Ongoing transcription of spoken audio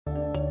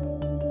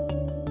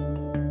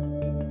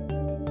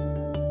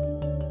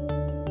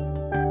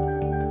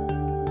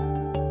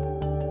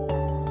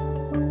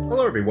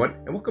Hello, everyone,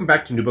 and welcome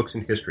back to New Books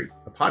in History,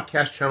 a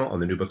podcast channel on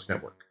the New Books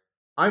Network.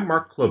 I'm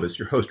Mark Clovis,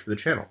 your host for the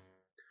channel.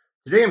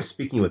 Today I'm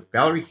speaking with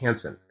Valerie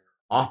Hansen,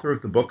 author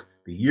of the book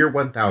The Year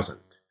 1000,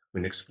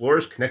 When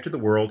Explorers Connected the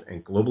World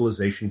and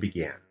Globalization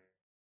Began.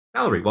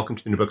 Valerie, welcome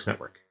to the New Books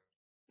Network.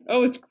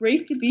 Oh, it's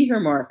great to be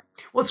here, Mark.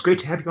 Well, it's great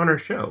to have you on our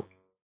show.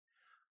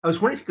 I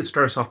was wondering if you could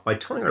start us off by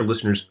telling our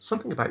listeners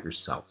something about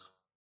yourself.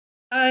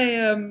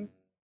 I'm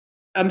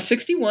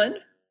 61.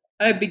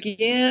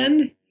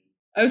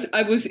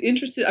 I was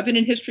interested. I've been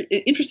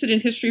interested in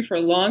history for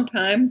a long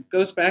time.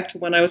 Goes back to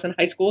when I was in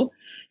high school,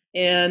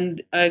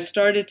 and I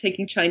started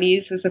taking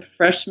Chinese as a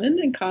freshman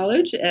in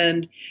college,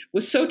 and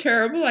was so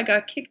terrible I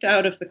got kicked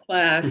out of the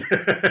class.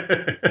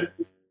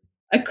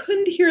 I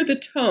couldn't hear the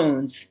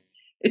tones.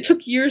 It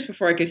took years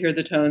before I could hear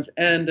the tones.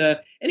 And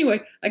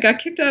anyway, I got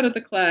kicked out of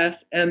the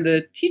class, and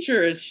the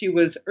teacher, as she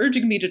was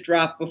urging me to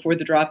drop before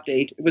the drop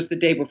date, it was the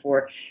day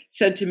before,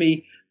 said to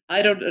me,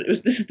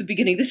 this is the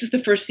beginning. This is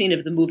the first scene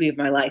of the movie of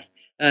my life.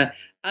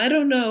 I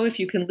don't know if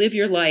you can live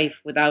your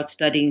life without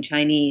studying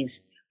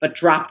Chinese, but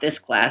drop this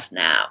class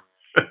now.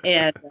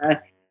 And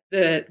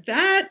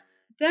that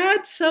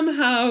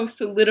somehow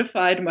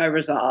solidified my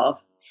resolve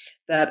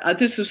that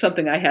this was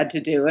something I had to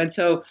do. And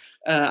so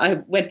I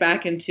went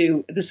back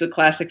into, this is a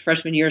classic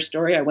freshman year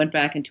story, I went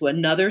back into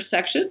another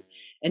section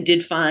and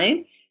did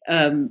fine.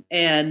 After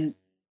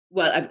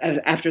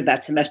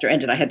that semester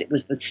ended, it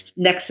was the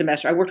next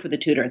semester, I worked with a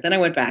tutor, then I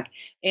went back.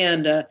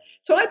 And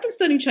so I've been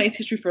studying Chinese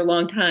history for a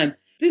long time.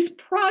 This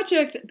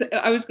project,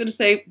 I was going to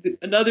say,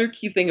 another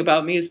key thing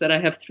about me is that I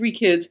have 3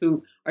 kids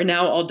who are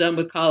now all done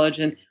with college.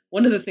 And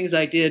one of the things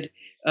I did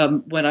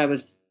when I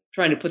was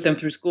trying to put them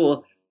through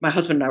school, my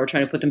husband and I were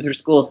trying to put them through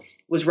school,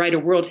 was write a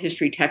world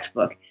history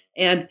textbook.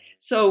 And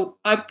so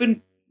I've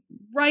been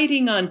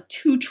writing on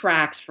 2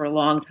 tracks for a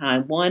long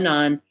time, one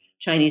on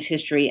Chinese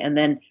history and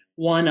then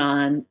one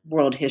on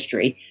world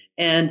history.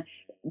 And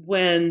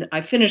when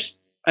I finished,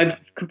 I've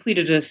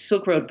completed a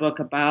Silk Road book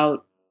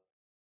about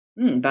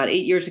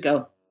 8 years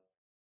ago.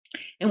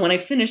 And when I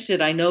finished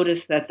it, I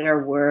noticed that there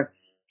were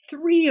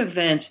 3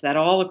 events that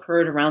all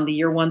occurred around the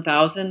year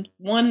 1000.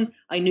 One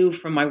I knew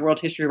from my world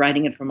history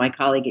writing and from my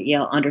colleague at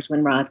Yale, Anders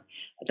Winrath,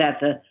 that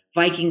the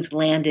Vikings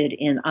landed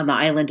on the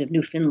island of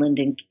Newfoundland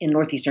in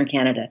northeastern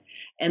Canada.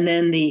 And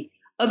then the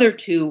other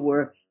 2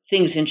 were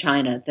things in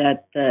China,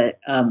 that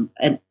an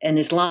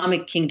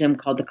Islamic kingdom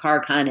called the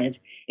Karakhanids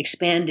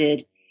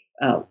expanded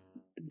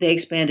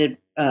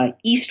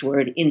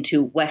eastward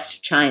into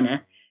West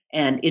China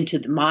and into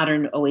the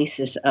modern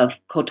oasis of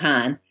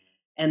Khotan.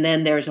 And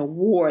then there's a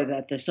war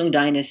that the Sung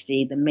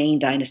dynasty, the main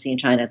dynasty in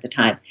China at the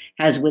time,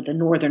 has with a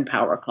northern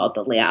power called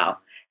the Liao.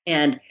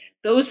 And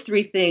those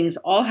 3 things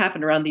all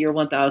happened around the year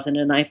 1000,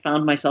 and I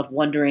found myself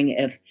wondering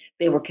if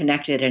they were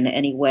connected in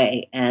any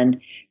way.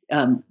 And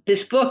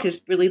this book is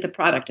really the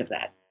product of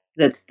that.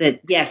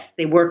 That yes,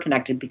 they were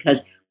connected,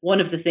 because one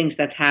of the things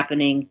that's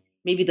happening,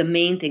 maybe the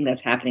main thing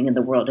that's happening in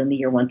the world in the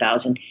year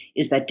 1000,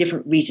 is that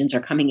different regions are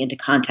coming into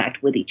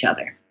contact with each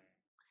other.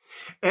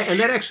 And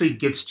that actually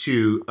gets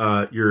to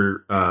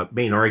your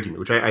main argument,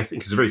 which I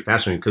think is very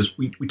fascinating, because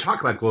we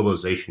talk about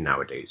globalization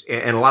nowadays,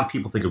 and a lot of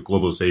people think of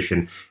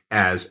globalization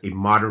as a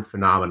modern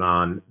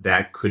phenomenon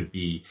that could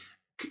be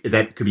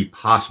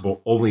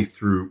possible only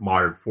through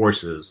modern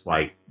forces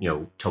like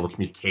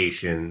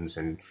telecommunications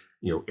and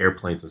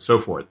airplanes and so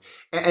forth.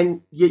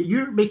 And yet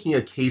you're making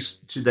a case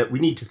that we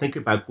need to think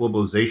about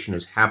globalization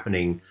as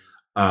happening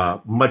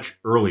much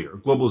earlier.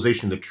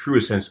 Globalization in the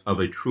truest sense of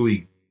a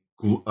truly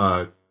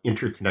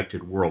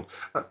interconnected world.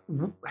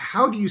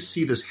 How do you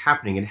see this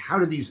happening, and how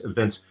do these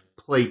events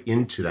play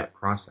into that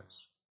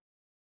process?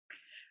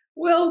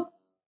 Well,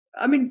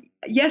 I mean,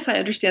 yes, I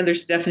understand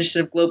there's a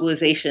definition of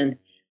globalization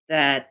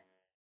that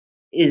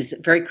is a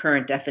very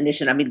current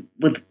definition. I mean,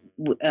 with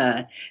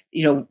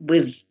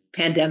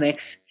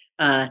pandemics,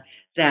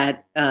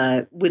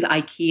 with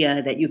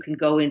IKEA, that you can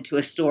go into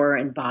a store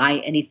and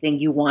buy anything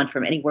you want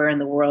from anywhere in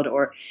the world,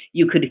 or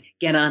you could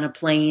get on a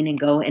plane and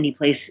go any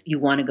place you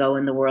want to go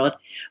in the world.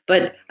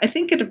 But I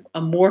think at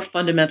a more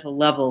fundamental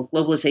level,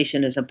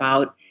 globalization is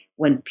about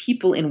when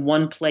people in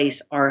one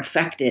place are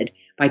affected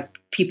by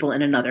people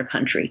in another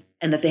country,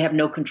 and that they have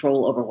no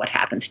control over what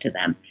happens to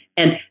them.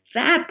 And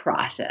that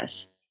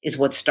process is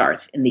what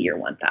starts in the year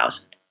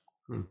 1000.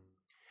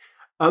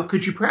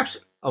 Could you perhaps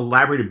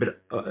elaborate a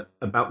bit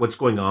about what's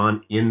going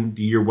on in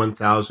the year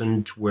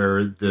 1000,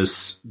 where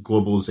this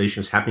globalization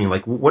is happening?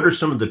 Like, what are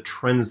some of the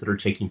trends that are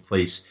taking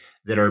place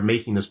that are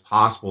making this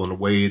possible in a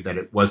way that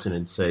it wasn't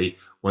in, say,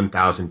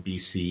 1000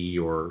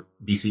 BC or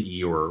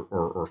BCE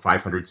or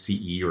 500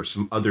 CE or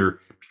some other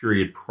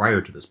period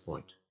prior to this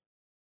point?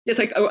 Yes,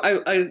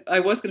 I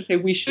was going to say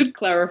we should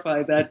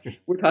clarify that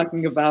we're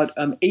talking about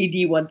AD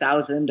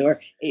 1000 or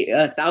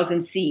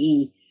 1000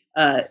 CE.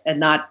 And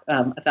not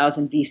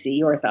 1000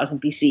 BC or 1000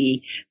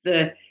 BCE.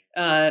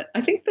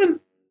 I think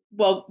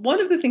one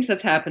of the things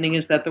that's happening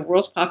is that the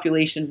world's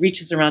population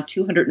reaches around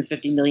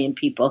 250 million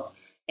people,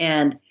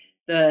 and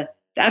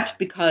that's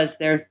because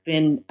there have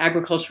been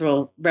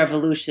agricultural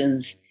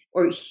revolutions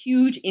or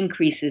huge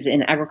increases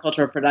in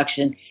agricultural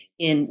production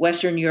in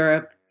Western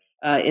Europe.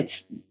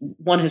 It's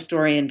one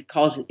historian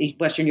calls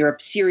Western Europe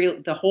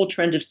the whole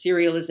trend of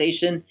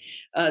serialization.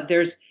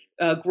 There's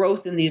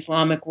growth in the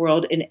Islamic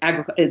world, in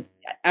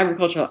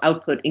agricultural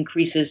output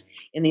increases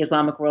in the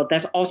Islamic world.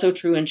 That's also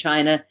true in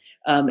China.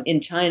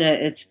 In China,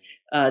 it's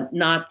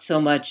not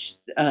so much.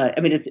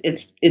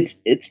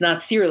 It's not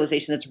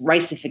serialization. It's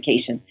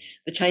riceification.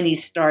 The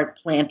Chinese start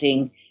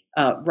planting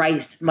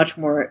rice, much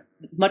more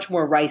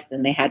rice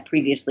than they had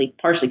previously,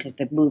 partially because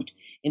they've moved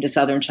into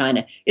southern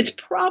China. It's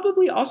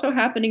probably also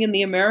happening in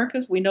the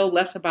Americas. We know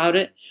less about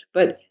it,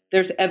 but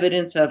there's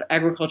evidence of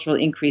agricultural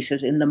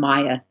increases in the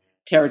Maya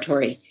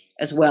territory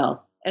as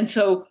well. And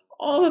so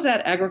all of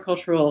that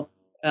agricultural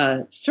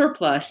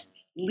surplus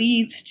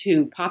leads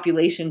to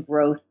population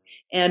growth,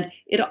 and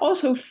it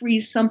also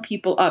frees some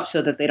people up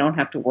so that they don't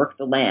have to work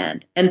the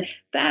land. And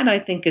that, I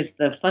think, is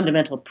the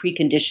fundamental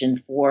precondition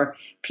for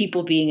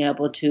people being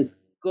able to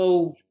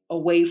go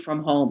away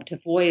from home, to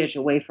voyage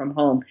away from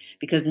home,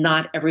 because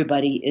not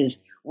everybody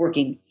is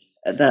working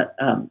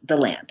the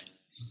land.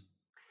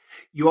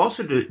 You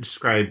also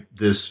describe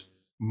this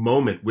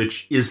moment,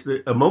 which is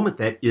a moment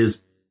that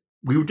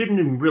we didn't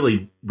even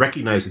really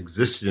recognize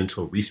existed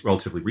until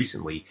relatively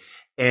recently.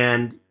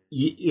 And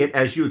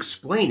as you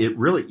explain, it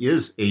really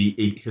is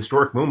a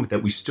historic moment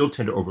that we still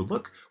tend to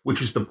overlook,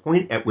 which is the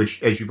point at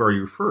which, as you've already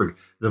referred,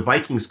 the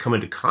Vikings come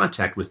into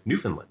contact with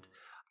Newfoundland.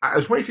 I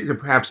was wondering if you could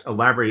perhaps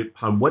elaborate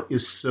upon what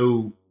is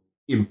so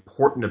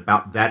important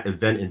about that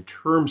event in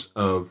terms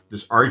of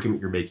this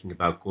argument you're making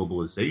about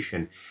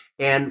globalization,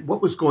 and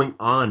what was going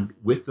on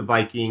with the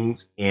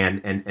Vikings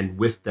and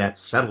with that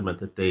settlement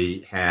that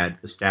they had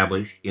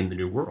established in the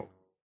New World.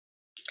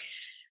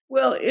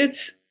 Well,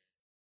 it's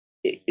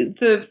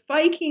the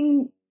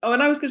Viking. Oh,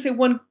 and I was going to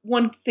say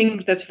one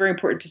thing that's very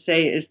important to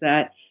say is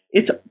that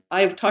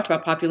I've talked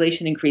about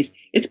population increase.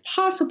 It's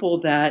possible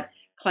that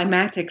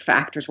climatic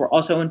factors were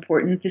also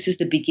important. This is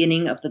the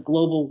beginning of the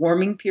global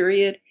warming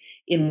period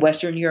in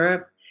Western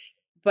Europe.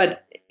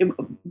 But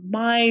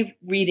my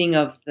reading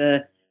of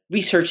the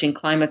research in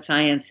climate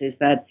science is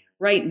that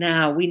right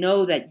now we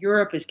know that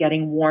Europe is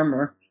getting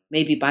warmer,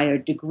 maybe by a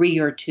degree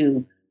or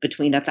two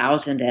between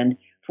 1,000 and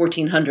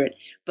 1,400.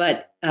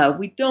 But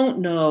we don't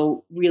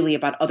know really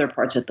about other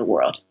parts of the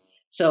world.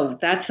 So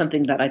that's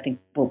something that I think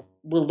we'll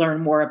learn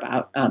more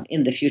about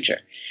in the future.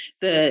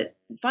 The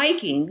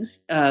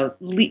Vikings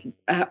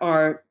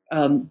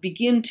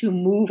begin to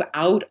move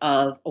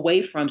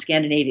away from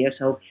Scandinavia,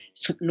 so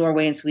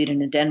Norway and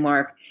Sweden and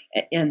Denmark,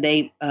 and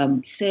they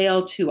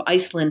sail to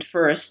Iceland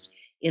first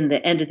in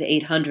the end of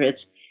the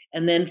 800s,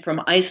 and then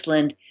from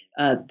Iceland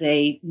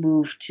they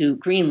move to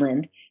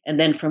Greenland, and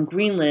then from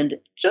Greenland,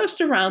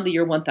 just around the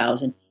year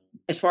 1000,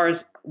 as far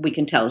as we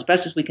can tell, as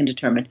best as we can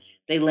determine,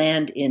 they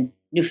land in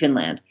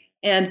Newfoundland.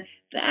 And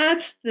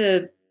that's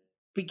the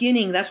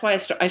beginning. That's why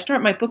I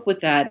start my book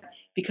with that,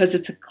 because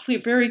it's a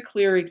very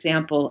clear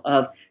example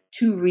of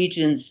two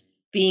regions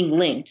being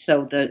linked.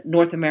 So the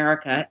North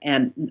America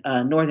and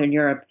Northern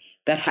Europe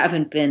that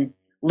haven't been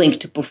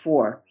linked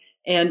before.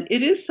 And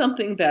it is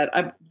something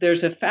that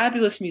there's a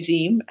fabulous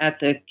museum at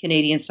the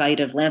Canadian site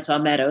of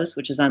Lansaw Meadows,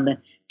 which is on the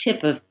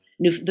tip of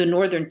the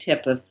northern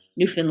tip of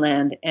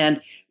Newfoundland.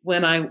 And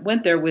when I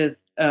went there with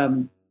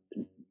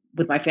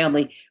my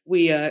family,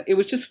 it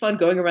was just fun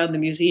going around the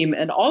museum,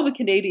 and all the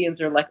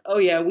Canadians are like, "Oh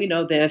yeah, we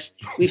know this.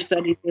 We've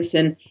studied this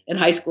in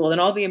high school,"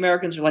 and all the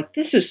Americans are like,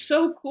 "This is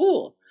so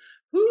cool.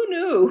 Who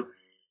knew?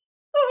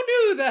 Who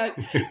knew that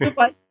the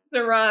Vikings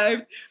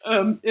arrived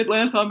at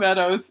Lansaw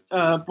Meadows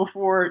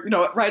before,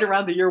 right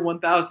around the year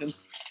 1000?"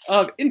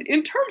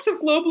 In terms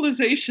of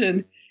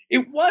globalization,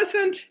 it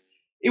wasn't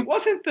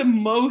the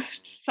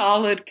most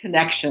solid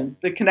connection.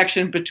 The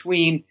connection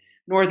between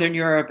Northern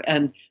Europe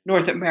and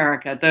North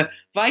America. The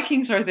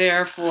Vikings are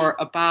there for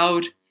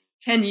about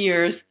 10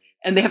 years,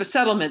 and they have a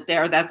settlement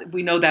there.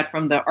 We know that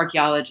from the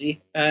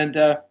archaeology. And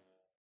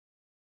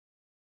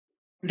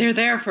they're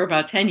there for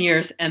about 10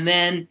 years, and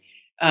then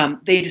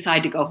they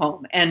decide to go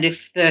home. And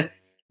if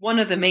one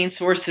of the main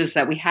sources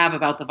that we have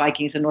about the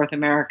Vikings in North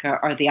America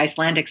are the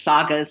Icelandic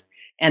sagas,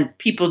 and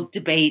people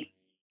debate,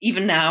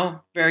 even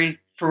now, very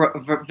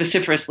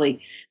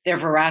vociferously, their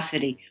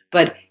veracity.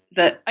 But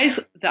the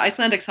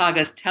Icelandic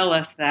sagas tell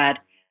us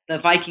that the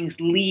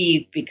Vikings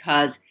leave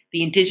because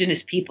the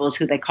indigenous peoples,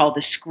 who they call the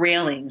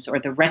Skrælings, or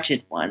the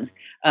wretched ones,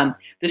 the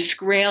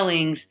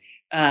Skrælings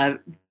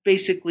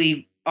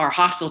basically are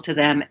hostile to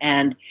them,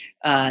 and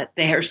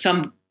there are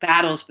some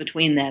battles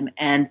between them,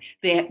 and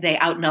they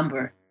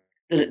outnumber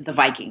the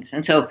Vikings.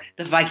 And so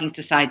the Vikings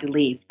decide to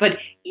leave. But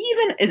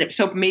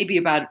so maybe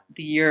about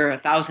the year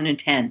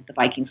 1010, the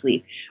Vikings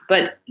leave.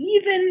 But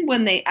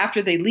even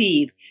after they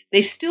leave,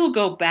 they still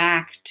go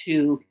back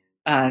to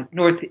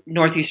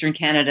northeastern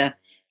Canada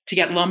to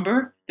get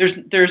lumber.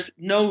 There's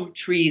no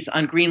trees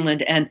on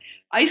Greenland, and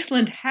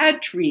Iceland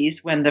had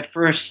trees when the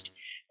first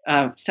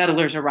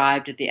settlers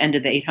arrived at the end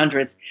of the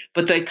 800s,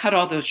 but they cut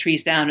all those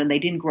trees down and they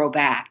didn't grow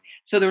back.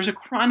 So there was a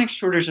chronic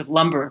shortage of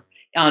lumber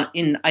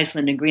in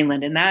Iceland and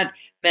Greenland, and that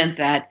meant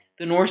that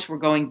the Norse were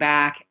going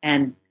back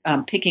and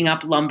picking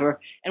up lumber.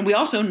 And we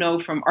also know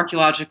from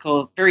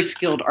very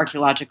skilled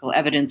archaeological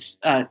evidence,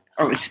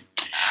 or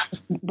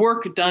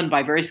work done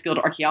by very skilled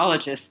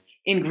archaeologists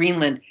in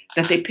Greenland,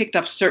 that they picked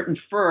up certain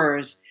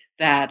furs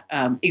that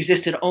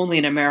existed only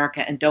in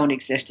America and don't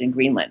exist in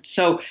Greenland.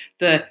 So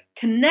the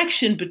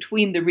connection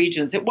between the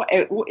regions, it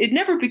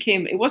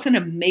wasn't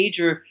a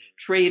major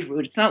trade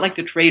route. It's not like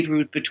the trade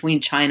route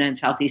between China and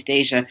Southeast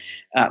Asia,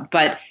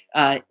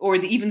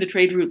 even the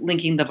trade route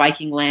linking the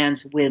Viking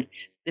lands with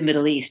the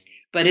Middle East.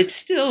 But it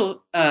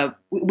still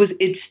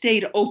it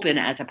stayed open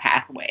as a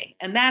pathway.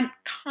 And that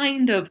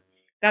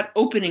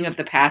opening of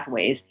the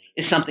pathways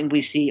is something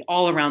we see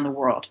all around the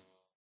world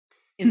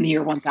in the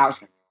year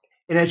 1000.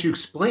 And as you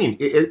explained,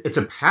 it's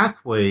a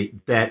pathway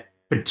that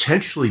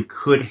potentially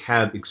could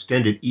have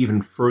extended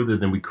even further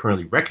than we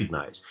currently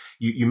recognize.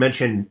 You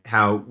mentioned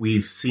how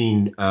we've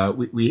seen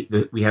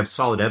we have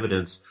solid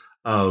evidence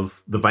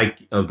of the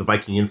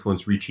Viking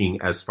influence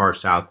reaching as far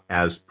south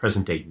as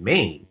present day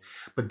Maine.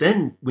 But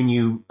then when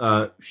you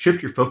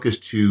shift your focus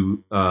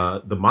to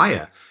the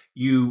Maya,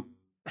 you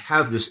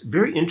have this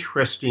very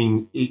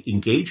interesting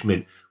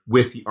engagement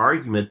with the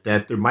argument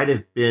that there might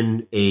have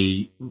been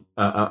a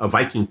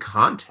Viking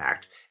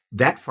contact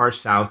that far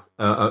south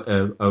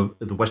of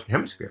the Western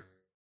Hemisphere.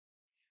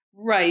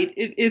 Right.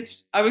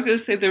 I was going to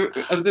say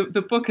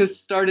the book has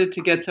started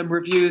to get some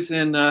reviews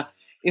in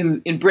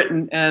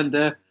Britain,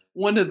 and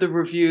one of the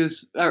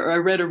reviews, I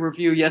read a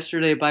review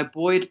yesterday by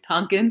Boyd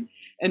Tonkin,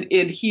 and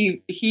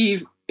he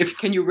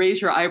can you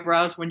raise your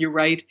eyebrows when you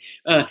write?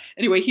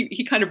 Anyway,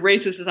 he kind of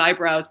raises his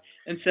eyebrows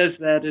and says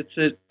that it's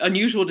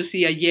unusual to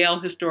see a Yale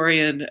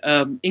historian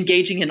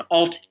engaging in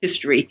alt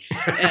history,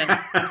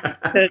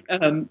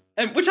 and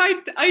which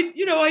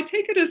I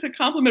take it as a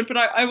compliment. But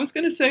I was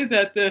going to say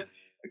that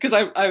because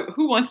I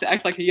who wants to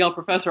act like a Yale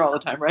professor all the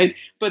time, right?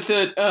 But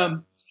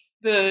the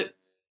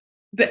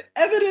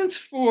evidence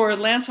for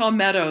Lansall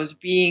Meadows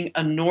being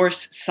a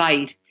Norse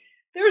site,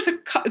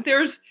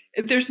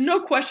 there's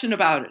no question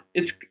about it.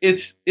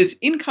 It's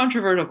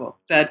incontrovertible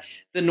that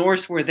the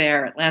Norse were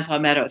there at Lansall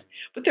Meadows,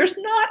 but there's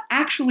not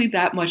actually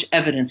that much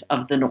evidence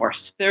of the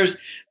Norse. There's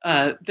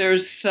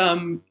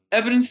some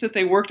evidence that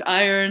they worked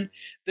iron.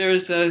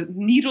 There's a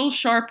needle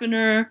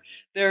sharpener.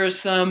 There are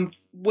some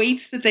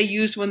weights that they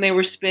used when they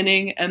were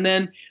spinning, and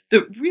then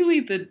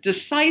the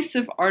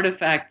decisive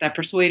artifact that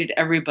persuaded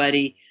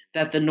everybody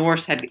that the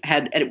Norse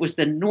it was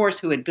the Norse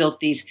who had built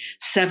these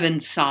 7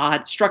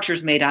 sod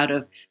structures made out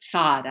of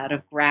sod, out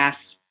of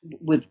grass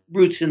with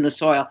roots in the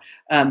soil,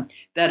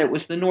 that it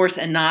was the Norse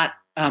and not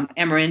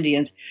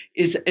Amerindians,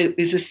 is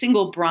a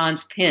single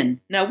bronze pin.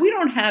 Now, we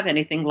don't have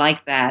anything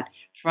like that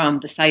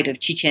from the site of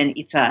Chichen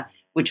Itza,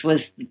 which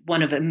was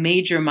one of a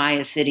major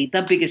Maya city,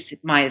 the biggest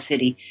Maya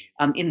city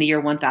in the year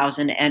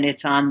 1000, and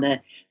it's on the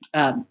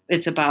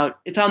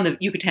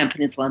Yucatan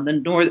Peninsula, on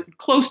the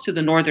close to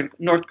the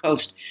north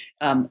coast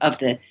of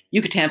the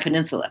Yucatan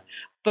Peninsula.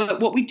 But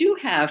what we do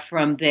have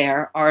from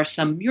there are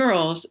some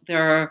murals.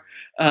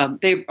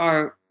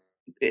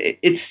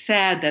 It's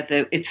sad that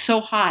it's so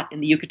hot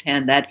in the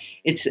Yucatan that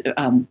it's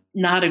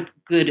not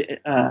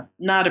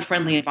a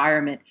friendly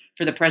environment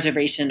for the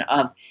preservation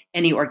of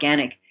any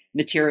organic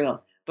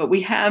material. But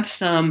we have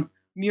some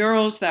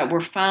murals that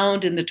were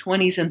found in the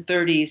 20s and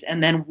 30s,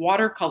 and then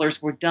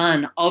watercolors were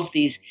done of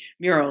these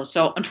murals.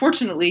 So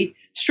unfortunately,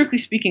 strictly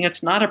speaking,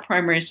 it's not a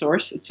primary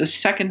source. It's a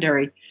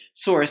secondary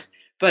source.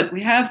 But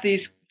we have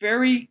these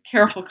very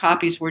careful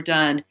copies were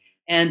done,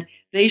 and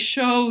they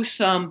show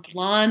some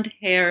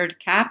blonde-haired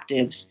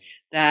captives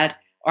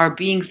that are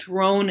being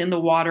thrown in the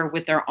water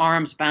with their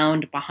arms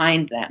bound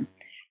behind them.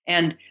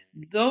 And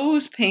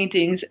those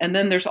paintings, and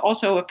then there's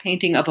also a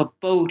painting of a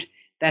boat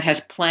that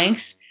has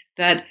planks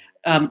that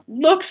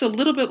looks a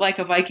little bit like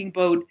a Viking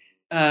boat.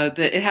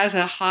 It has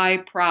a high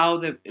prow.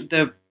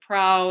 The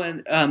prow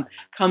and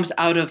comes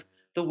out of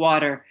the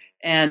water.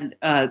 And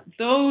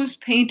those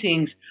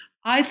paintings,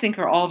 I think,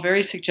 are all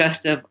very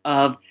suggestive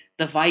of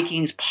the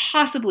Vikings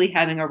possibly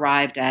having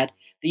arrived at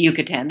the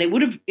Yucatan. They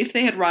would have, if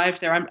they had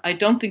arrived there. I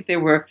don't think they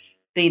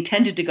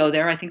intended to go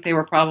there. I think they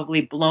were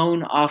probably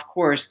blown off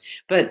course.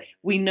 But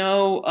we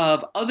know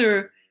of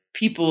other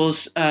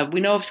people's,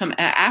 we know of some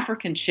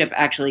African ship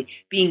actually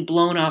being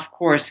blown off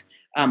course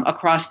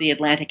across the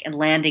Atlantic and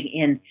landing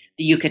in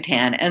the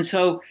Yucatan. And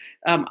so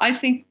I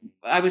think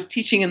I was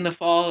teaching in the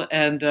fall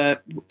and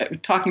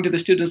talking to the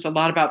students a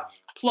lot about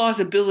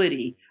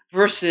plausibility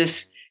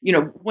versus,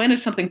 when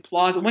is something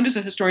plausible? When does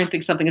a historian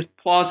think something is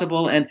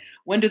plausible, and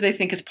when do they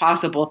think it's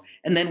possible?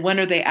 And then when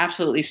are they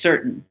absolutely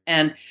certain?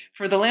 And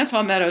for the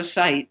Lansall Meadows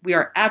site, we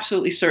are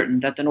absolutely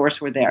certain that the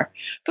Norse were there.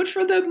 But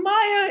for the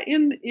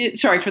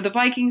for the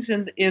Vikings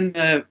in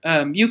the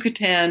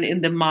Yucatan,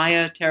 in the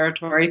Maya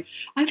territory,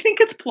 I think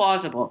it's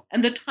plausible.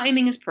 And the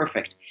timing is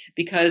perfect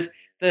because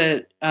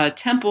the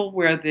temple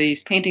where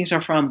these paintings are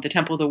from, the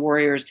Temple of the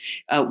Warriors,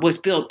 was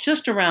built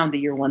just around the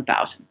year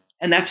 1000.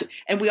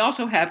 And we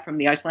also have from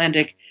the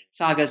Icelandic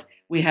sagas,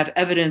 We have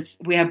evidence.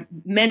 We have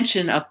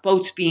mention of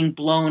boats being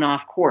blown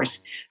off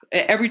course.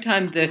 Every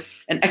time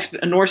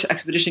a Norse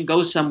expedition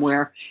goes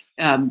somewhere,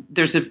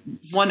 there's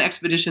one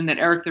expedition that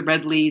Eric the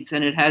Red leads,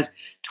 and it has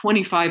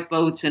 25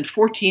 boats, and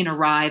 14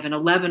 arrive, and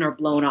 11 are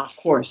blown off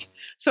course.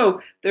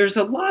 So there's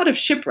a lot of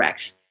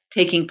shipwrecks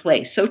taking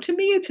place. So to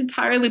me, it's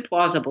entirely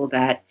plausible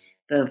that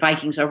the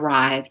Vikings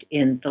arrived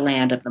in the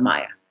land of the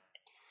Maya.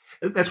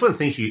 That's one of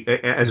the things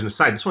as an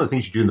aside, that's one of the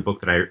things you do in the book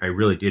that I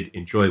really did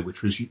enjoy,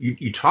 which was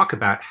you talk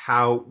about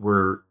how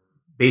we're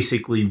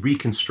basically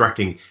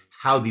reconstructing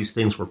how these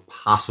things were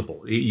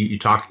possible. You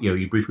talk,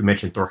 you briefly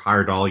mentioned Thor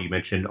Heyerdahl. You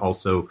mentioned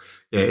also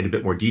in a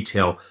bit more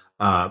detail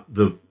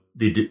the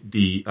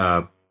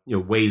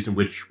ways in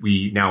which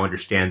we now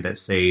understand that,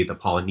 say, the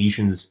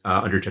Polynesians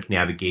undertook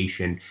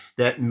navigation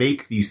that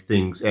make these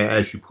things,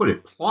 as you put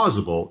it,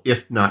 plausible,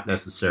 if not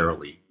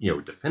necessarily,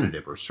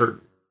 definitive or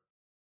certain.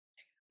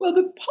 Well,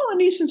 the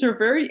Polynesians are a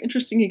very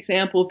interesting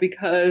example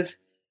because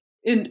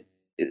there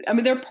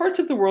are parts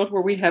of the world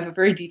where we have a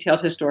very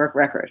detailed historic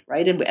record,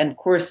 right? And of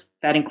course,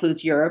 that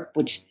includes Europe,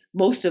 which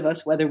most of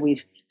us, whether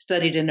we've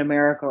studied in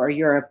America or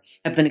Europe,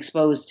 have been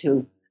exposed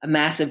to a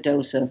massive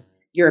dose of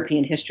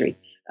European history.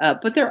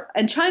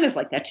 And China's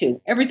like that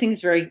too.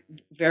 Everything's very,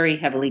 very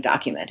heavily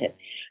documented.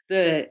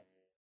 The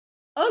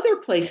other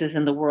places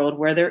in the world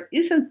where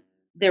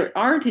there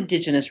aren't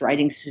indigenous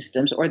writing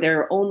systems, or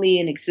they're only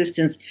in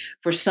existence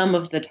for some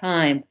of the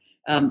time,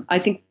 I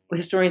think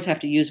historians have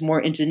to use more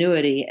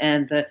ingenuity.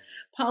 And the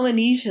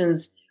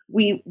Polynesians,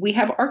 we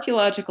have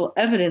archaeological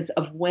evidence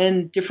of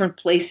when different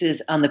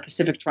places on the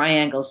Pacific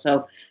Triangle,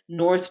 so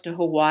north to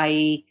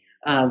Hawaii,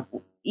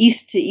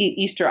 east to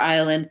Easter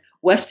Island,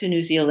 west to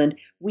New Zealand,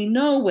 we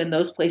know when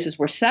those places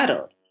were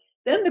settled.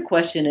 Then the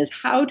question is,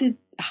 how did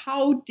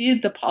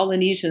the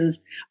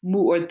Polynesians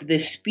move, or the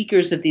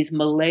speakers of these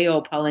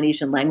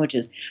Malayo-Polynesian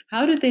languages,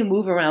 how did they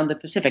move around the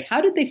Pacific? How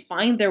did they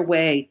find their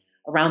way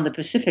around the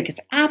Pacific?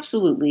 It's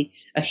absolutely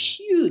a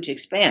huge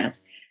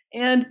expanse.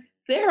 And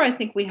there, I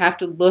think we have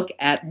to look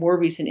at more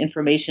recent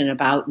information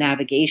about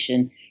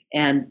navigation.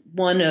 And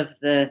one of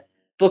the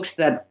books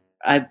that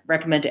I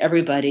recommend to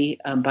everybody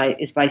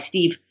is by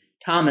Steve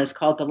Thomas,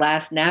 called The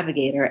Last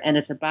Navigator, and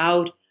it's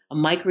about a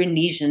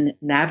Micronesian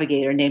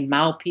navigator named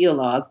Mau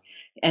Pialog.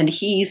 And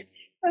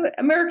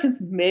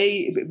Americans,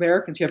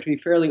 you have to be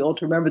fairly old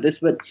to remember this,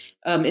 but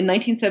in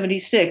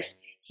 1976,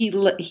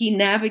 he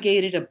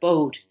navigated a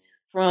boat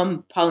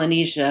from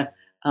Polynesia,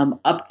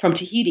 from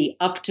Tahiti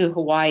up to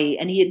Hawaii,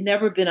 and he had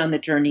never been on the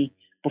journey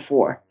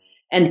before.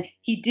 And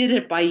he did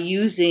it by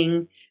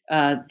using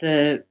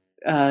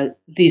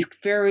these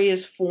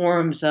various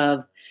forms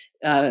of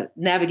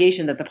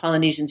navigation that the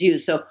Polynesians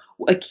used. So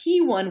a key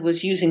one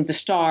was using the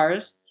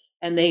stars,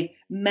 and they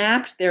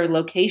mapped their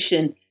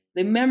location.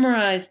 They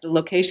memorized the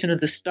location of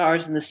the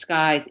stars in the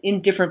skies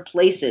in different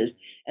places,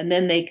 and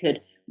then they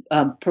could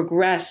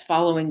progress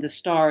following the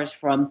stars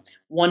from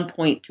one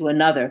point to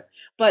another.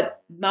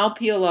 But Mau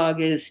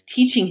Pialog is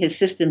teaching his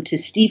system to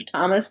Steve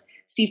Thomas,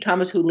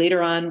 who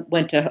later on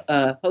went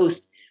to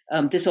host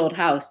This Old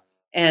House.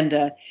 And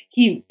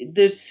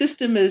the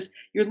system is,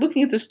 you're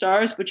looking at the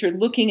stars, but you're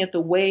looking at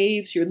the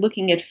waves, you're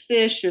looking at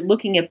fish, you're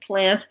looking at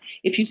plants.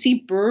 If you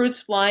see birds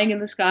flying in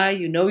the sky,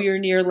 you know you're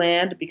near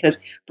land, because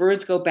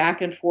birds go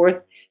back and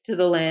forth to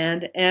the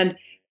land. And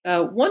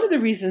one of the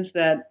reasons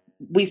that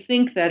we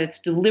think that it's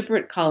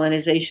deliberate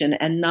colonization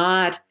and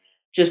not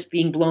just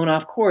being blown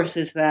off course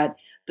is that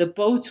the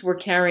boats were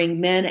carrying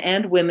men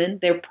and women.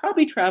 They're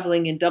probably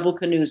traveling in double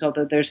canoes,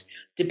 although there's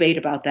debate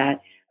about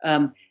that.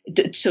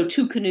 So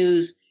two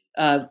canoes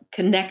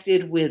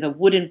connected with a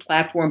wooden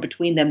platform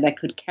between them that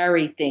could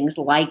carry things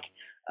like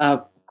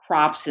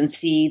crops and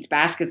seeds,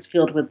 baskets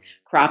filled with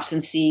crops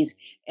and seeds,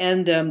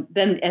 and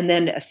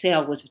then a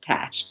sail was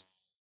attached.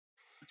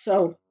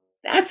 So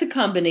that's a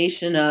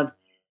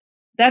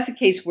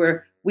case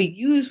where we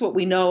use what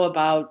we know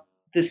about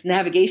this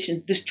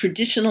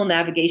traditional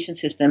navigation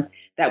system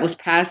that was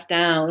passed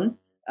down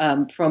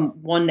from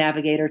one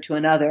navigator to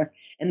another,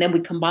 and then we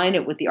combine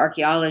it with the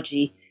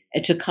archaeology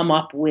to come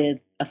up with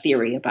a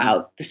theory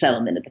about the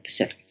settlement of the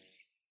Pacific.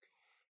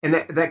 And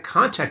that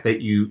contact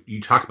that you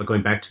talk about,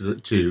 going back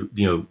to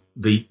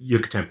the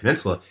Yucatan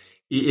Peninsula,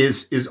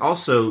 is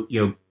also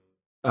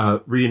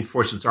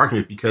reinforces its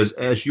argument, because,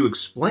 as you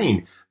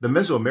explain, the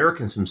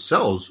Mesoamericans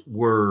themselves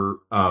were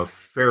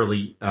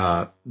fairly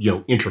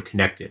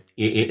interconnected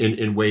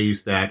in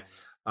ways that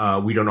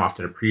we don't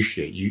often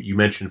appreciate. You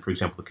mentioned, for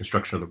example, the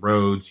construction of the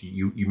roads.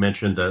 You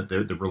mentioned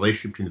the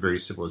relationship between the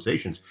various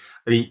civilizations.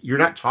 I mean, you're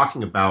not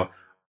talking about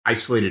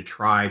isolated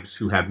tribes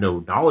who have no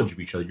knowledge of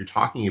each other. You're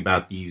talking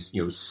about these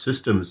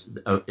systems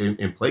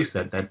in place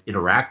that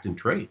interact and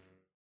trade.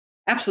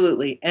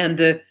 Absolutely.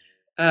 And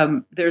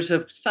there's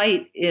a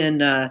site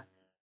in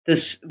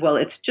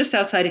it's just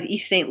outside of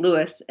East St.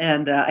 Louis,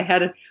 and I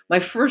had my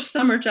first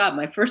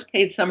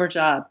paid summer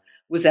job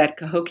was at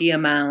Cahokia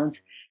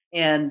Mounds,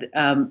 and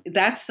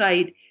that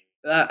site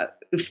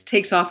it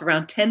takes off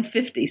around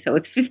 1050, so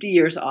it's 50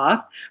 years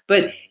off,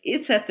 but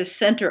it's at the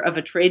center of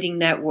a trading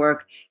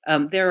network.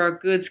 There are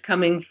goods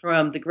coming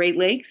from the Great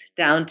Lakes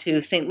down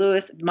to St.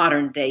 Louis,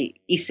 modern day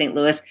East St.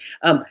 Louis,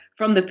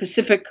 from the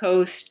Pacific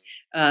coast,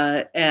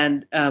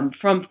 and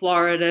from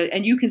Florida.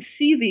 And you can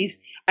see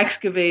these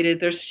excavated.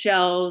 There's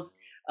shells.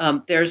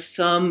 There's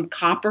some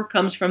copper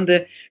comes from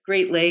the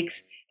Great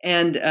Lakes.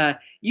 And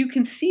you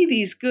can see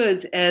these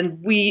goods, and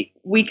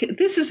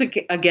this is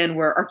again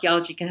where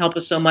archaeology can help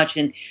us so much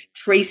in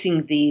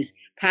tracing these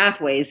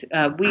pathways.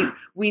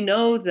 We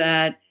know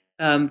that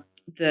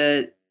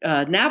the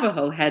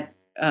Navajo had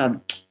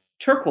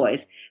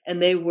turquoise,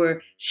 and they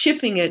were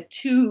shipping it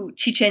to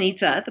Chichen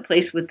Itza, the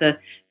place with the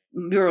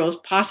murals,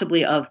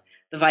 possibly of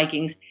the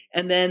Vikings.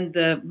 And then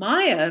the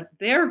Maya,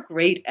 their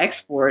great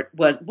export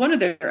was one of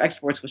their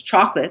exports was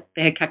chocolate.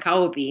 They had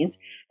cacao beans,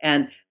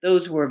 and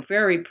those were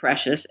very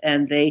precious.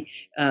 And they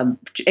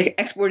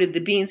exported the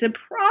beans, and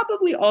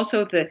probably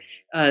also the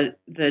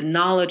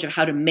knowledge of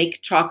how to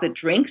make chocolate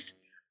drinks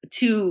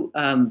to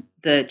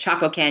the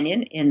Chaco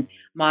Canyon in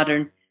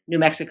modern New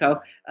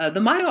Mexico.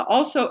 The Maya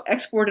also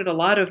exported a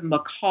lot of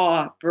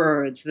macaw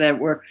birds that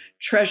were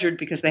treasured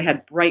because they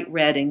had bright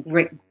red and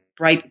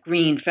bright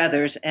green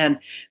feathers, and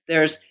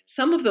there's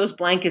some of those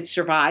blankets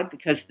survive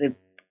because the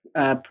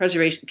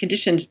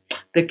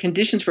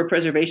conditions for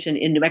preservation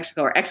in New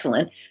Mexico are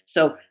excellent.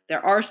 So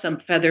there are some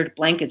feathered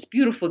blankets,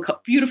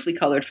 beautifully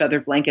colored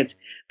feathered blankets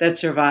that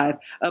survive.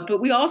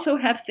 But we also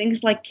have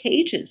things like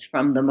cages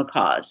from the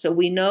macaws. So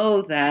we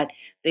know that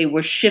they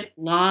were shipped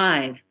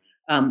live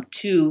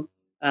to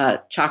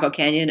Chaco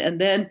Canyon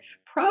and then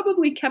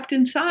probably kept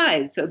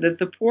inside, so that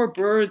the poor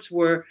birds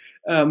were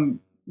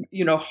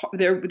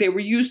they were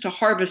used to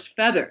harvest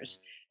feathers,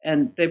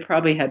 and they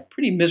probably had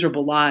pretty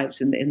miserable lives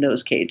in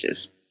those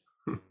cages.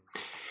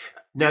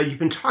 Now, you've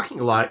been talking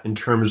a lot in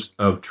terms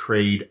of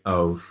trade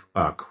of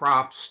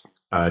crops,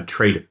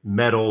 trade of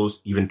metals,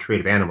 even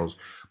trade of animals,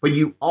 but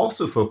you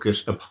also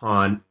focus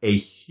upon a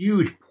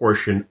huge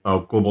portion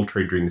of global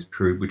trade during this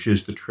period, which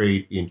is the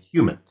trade in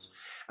humans.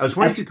 I was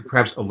wondering if you could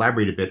perhaps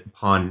elaborate a bit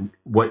upon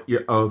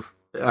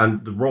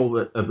on the role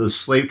of the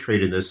slave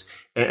trade in this,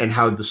 and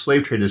how the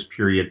slave trade in this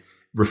period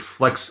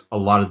reflects a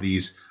lot of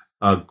these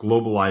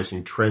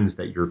globalizing trends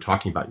that you're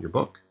talking about in your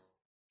book.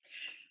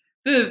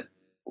 I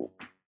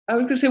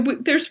was going to say,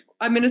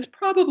 it's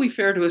probably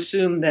fair to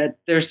assume that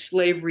there's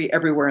slavery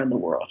everywhere in the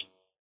world.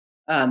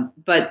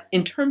 But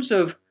in terms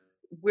of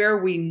where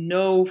we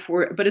know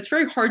but it's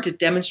very hard to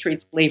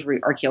demonstrate slavery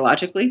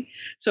archaeologically.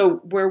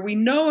 So where we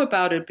know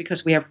about it,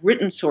 because we have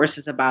written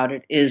sources about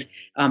it, is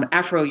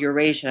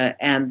Afro-Eurasia,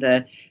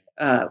 and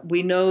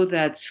we know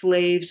that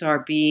slaves are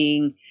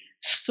being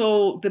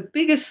sold. The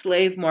biggest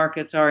slave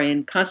markets are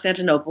in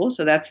Constantinople,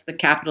 so that's the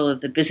capital of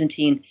the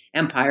Byzantine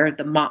Empire,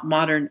 the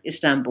modern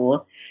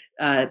Istanbul,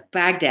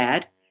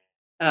 Baghdad,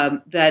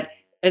 and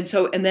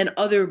then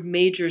other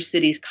major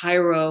cities,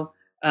 Cairo,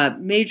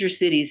 major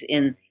cities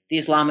in the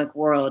Islamic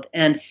world.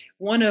 And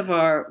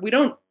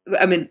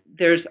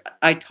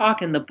I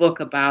talk in the book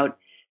about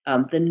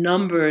the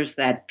numbers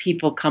that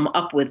people come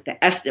up with,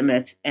 the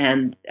estimates,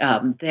 and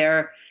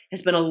there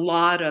has been a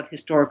lot of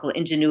historical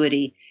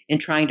ingenuity in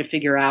trying to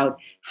figure out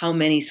how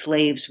many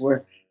slaves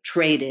were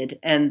traded.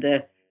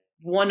 And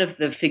one of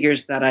the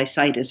figures that I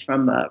cite is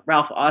from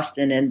Ralph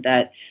Austin, and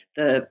that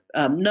the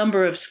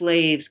number of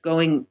slaves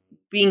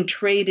being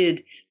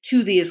traded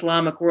to the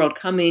Islamic world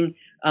coming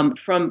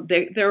from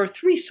there are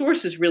three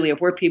sources really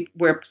of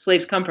where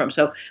slaves come from.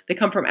 So they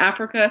come from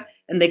Africa,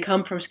 and they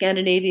come from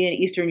Scandinavia and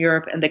Eastern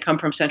Europe, and they come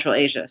from Central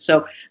Asia.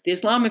 So the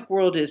Islamic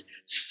world is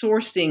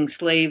sourcing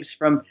slaves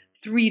from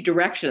three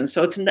directions.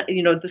 So it's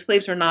the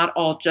slaves are not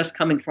all just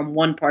coming from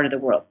one part of the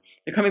world.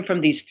 They're coming from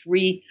these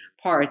three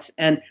parts.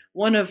 And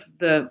one of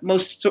the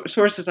most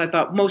sources I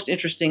thought most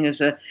interesting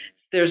is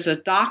there's a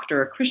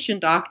Christian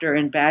doctor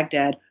in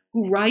Baghdad,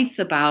 who writes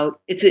about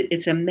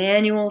it's a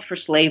manual for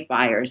slave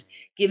buyers,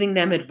 giving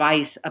them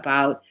advice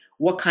about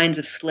what kinds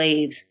of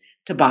slaves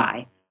to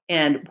buy,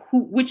 and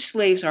which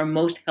slaves are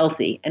most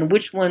healthy and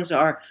which ones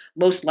are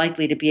most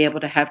likely to be able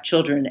to have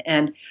children.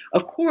 And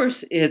of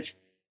course, it's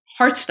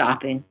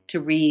heart-stopping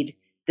to read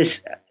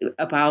this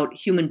about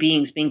human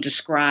beings being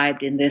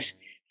described in this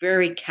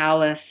very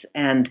callous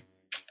and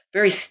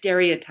very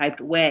stereotyped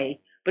way.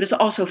 But it's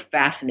also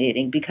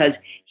fascinating because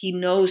he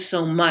knows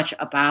so much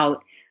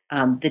about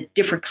the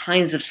different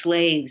kinds of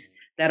slaves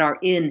that are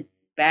in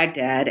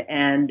Baghdad.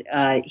 And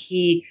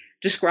he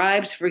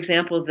describes, for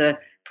example, the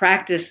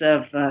practice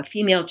of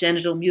female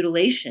genital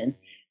mutilation,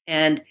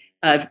 and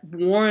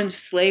warns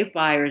slave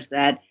buyers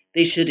that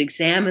they should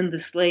examine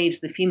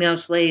the female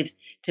slaves,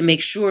 to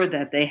make sure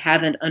that they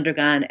haven't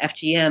undergone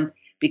FGM,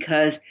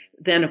 because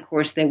then, of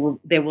course, they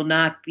will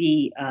not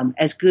be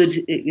as good,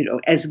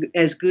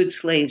 as good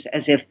slaves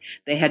as if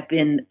they had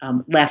been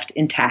left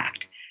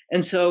intact.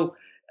 And so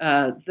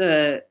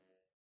that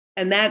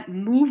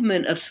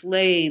movement of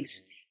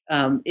slaves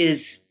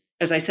is,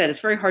 as I said, it's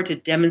very hard to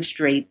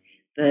demonstrate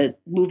the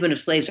movement of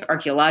slaves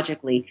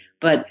archaeologically,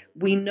 but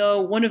we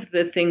know one of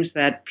the things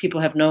that people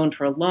have known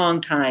for a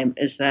long time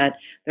is that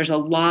there's a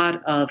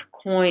lot of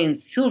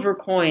coins, silver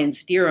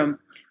coins, dirham,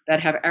 that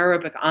have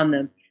Arabic on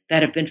them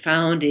that have been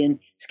found in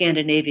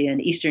Scandinavia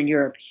and Eastern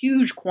Europe,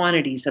 huge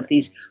quantities of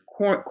these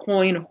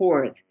coin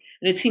hoards.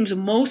 And it seems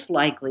most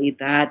likely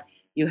that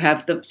you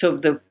have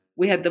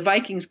we had the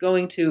Vikings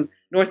going to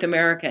North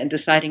America and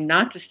deciding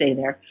not to stay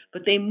there,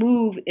 but they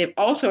move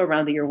also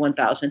around the year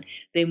 1000.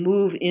 They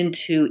move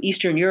into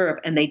Eastern Europe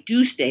and they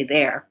do stay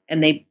there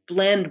and they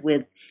blend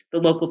with the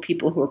local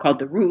people who are called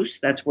the Rus.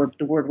 That's where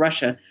the word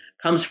Russia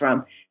comes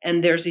from.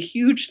 And there's a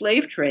huge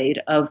slave trade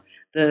of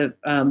the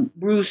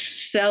Rus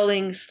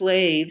selling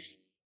slaves,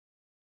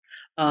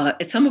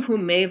 some of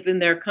whom may have been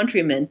their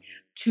countrymen,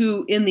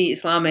 to the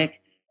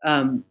Islamic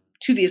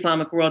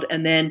world,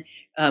 and then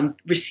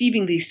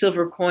receiving these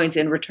silver coins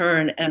in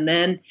return, and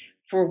then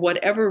for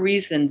whatever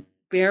reason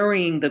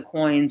burying the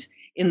coins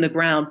in the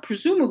ground,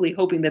 presumably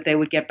hoping that they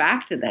would get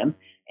back to them,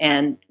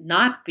 and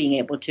not being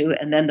able to.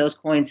 And then those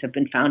coins have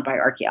been found by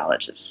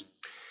archaeologists.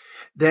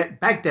 That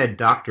Baghdad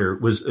Doctor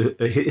was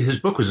his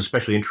book was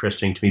especially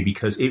interesting to me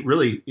because it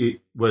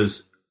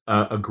was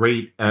a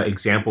great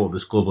example of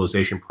this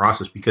globalization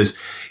process, because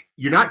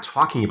you're not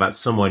talking about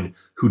someone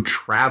who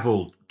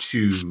traveled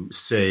to,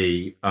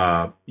 say,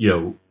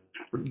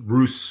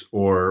 Rus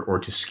or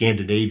to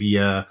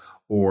Scandinavia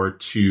or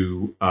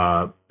to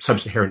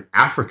sub-Saharan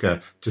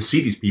Africa to see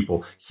these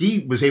people. He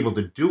was able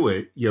to do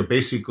it,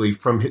 basically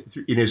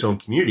in his own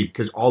community,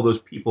 because all those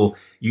people,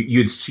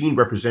 you'd seen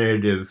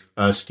representative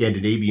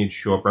Scandinavians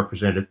show up,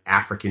 representative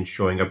Africans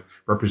showing up,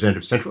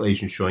 representative Central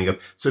Asians showing up.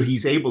 So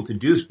he's able to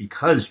do this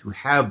because you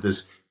have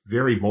this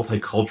very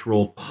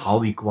multicultural,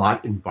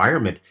 polyglot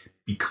environment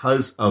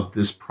because of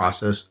this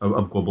process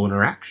of global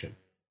interaction.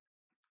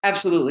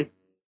 Absolutely.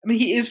 I mean,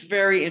 he is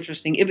very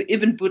interesting.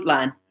 Ibn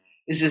Butlan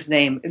is his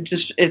name.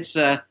 It's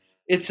a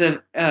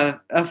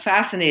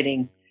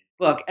fascinating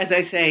book, as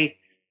I say,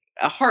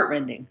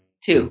 heartrending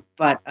too,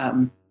 but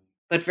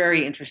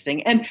very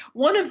interesting. And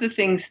one of the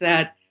things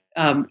that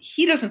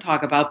he doesn't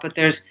talk about, but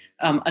there's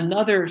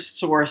another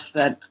source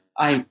that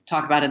I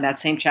talk about in that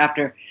same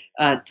chapter,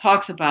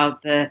 talks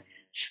about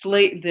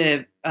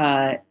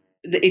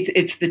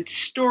it's the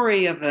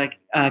story of a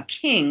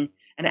king,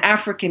 an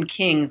African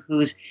king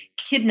who's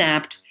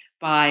kidnapped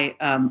by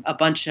a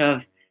bunch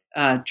of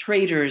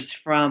traders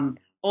from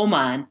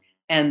Oman,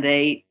 and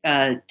they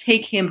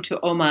take him to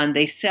Oman.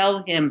 They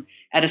sell him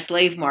at a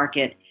slave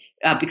market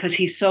because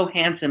he's so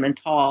handsome and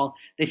tall.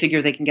 They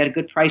figure they can get a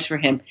good price for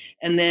him.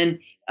 And then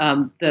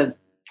the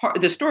part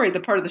of the story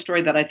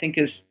that I think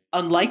is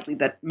unlikely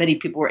that many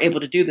people were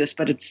able to do this,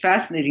 but it's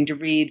fascinating to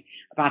read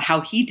about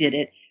how he did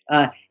it,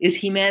 is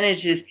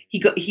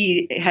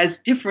he has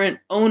different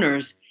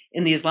owners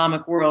in the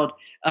Islamic world.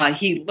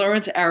 He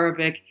learns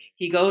Arabic.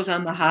 He goes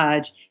on the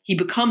Hajj. He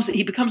becomes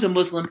a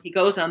Muslim. He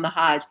goes on the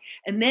Hajj,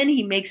 and then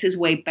he makes his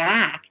way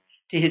back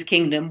to his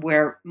kingdom,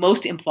 where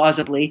most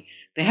implausibly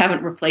they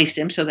haven't replaced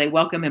him, so they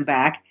welcome him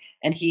back,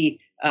 and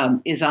he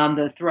is on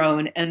the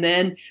throne. And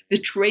then the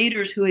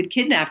traders who had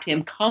kidnapped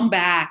him come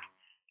back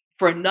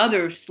for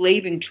another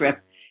slaving trip,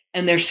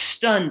 and they're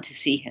stunned to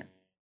see him,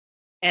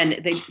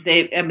 and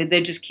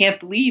they just can't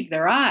believe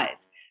their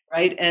eyes.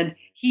 Right. And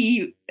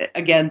he,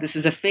 again, this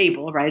is a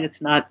fable, right?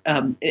 It's not,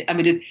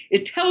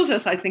 it tells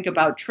us, I think,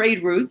 about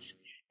trade routes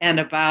and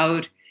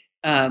about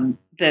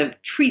the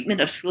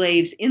treatment of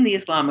slaves in the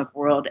Islamic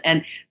world.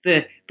 And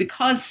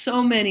because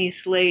so many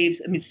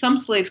slaves, some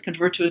slaves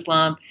convert to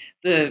Islam,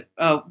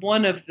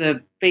 one of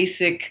the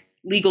basic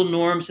legal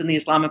norms in the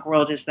Islamic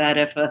world is that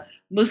if a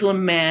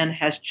Muslim man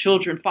has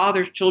children,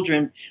 fathers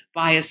children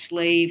by a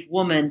slave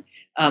woman,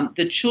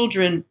 the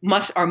children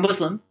are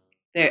Muslim.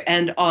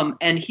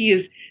 And he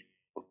is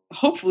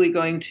hopefully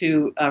going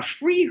to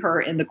free her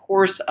in the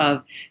course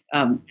of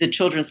the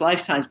children's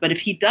lifetimes. But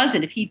if he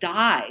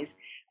dies,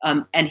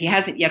 and he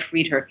hasn't yet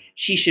freed her,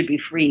 she should be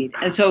freed.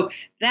 And so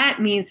that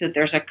means that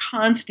there's a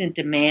constant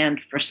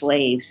demand for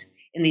slaves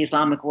in the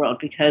Islamic world,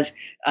 because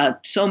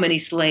so many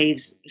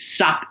slaves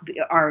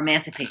are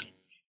emancipated.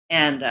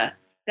 And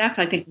that's,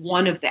 I think,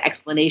 one of the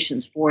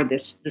explanations for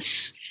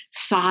this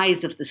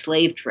size of the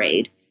slave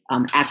trade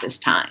at this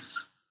time.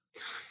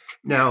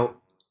 Now,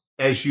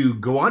 as you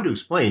go on to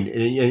explain,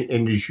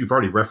 and as you've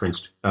already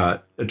referenced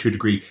to a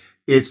degree,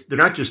 they're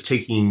not just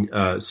taking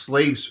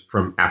slaves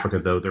from Africa,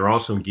 though. They're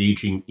also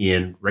engaging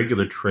in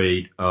regular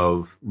trade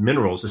of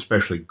minerals,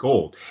 especially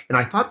gold. And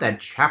I thought that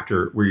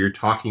chapter where you're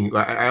talking,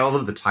 I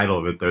love the title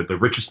of it, the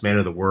richest man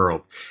of the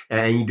world.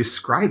 And you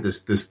describe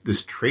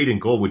this trade in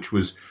gold, which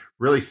was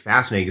really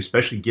fascinating,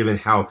 especially given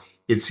how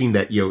it seemed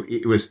that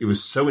it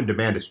was so in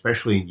demand,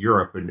 especially in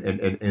Europe,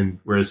 and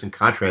whereas in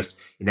contrast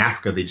in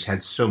Africa they just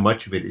had so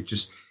much of it. It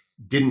just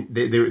didn't.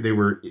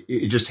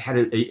 It just had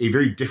a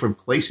very different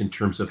place in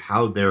terms of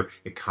how their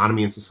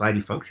economy and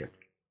society functioned.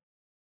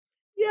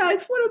 Yeah,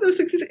 it's one of those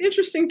things. It's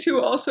interesting too.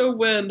 Also,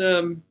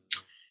 when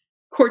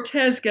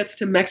Cortez gets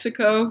to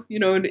Mexico,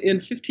 in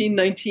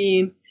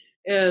 1519,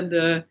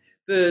 and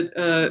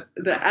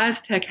the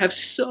Aztec have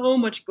so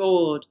much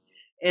gold,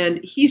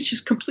 and he's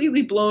just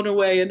completely blown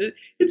away. And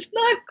it's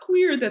not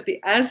clear that the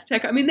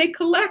Aztec, I mean, they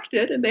collect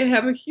it and they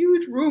have a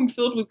huge room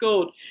filled with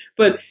gold,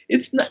 but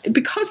it's not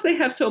because they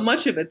have so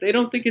much of it. They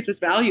don't think it's as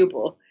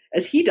valuable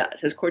as he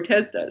does, as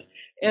Cortez does.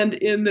 And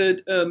in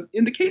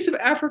the case of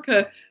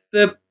Africa,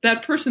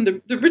 that person,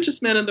 the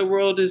richest man in the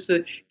world, is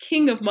a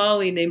king of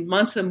Mali named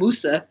Mansa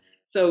Musa.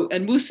 So,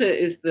 and Musa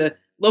is the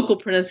local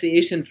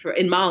pronunciation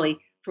in Mali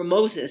for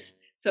Moses.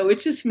 So it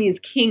just means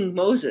King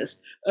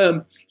Moses.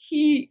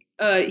 He's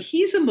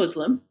a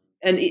Muslim,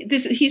 and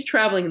he's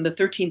traveling in the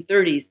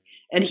 1330s,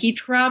 and he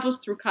travels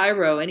through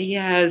Cairo, and he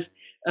has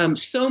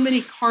so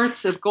many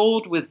carts of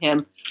gold with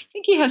him. I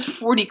think he has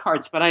 40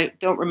 carts, but I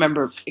don't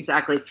remember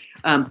exactly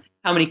how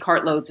many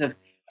cartloads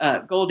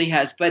of gold he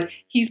has. But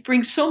he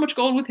brings so much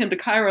gold with him to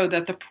Cairo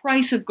that the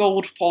price of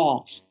gold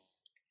falls.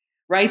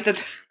 Right,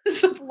 that the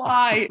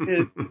supply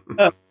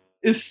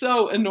is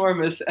so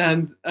enormous,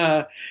 and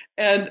I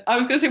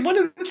was going to say one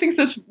of the things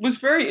that was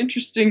very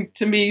interesting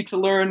to me to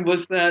learn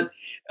was that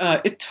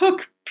it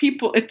took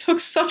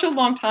such a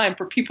long time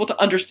for people to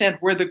understand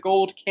where the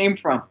gold came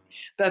from,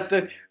 that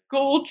the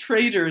gold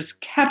traders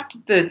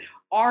kept the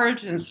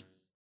origins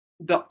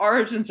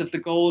of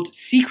the gold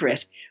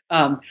secret,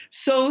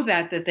 so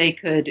that they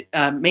could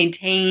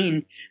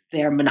maintain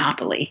their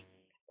monopoly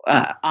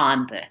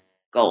on the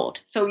gold.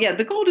 So yeah,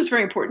 the gold is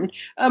very important.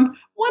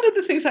 One of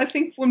the things I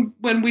think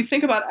when we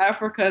think about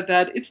Africa,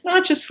 that it's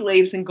not just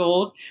slaves and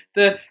gold.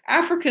 The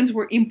Africans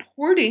were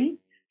importing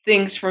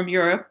things from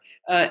Europe,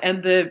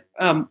 and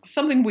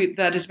something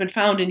that has been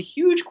found in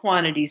huge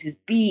quantities is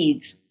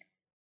beads.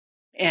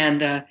 And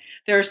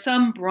there are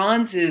some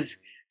bronzes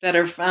that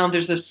are found.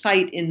 There's a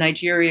site in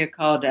Nigeria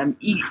called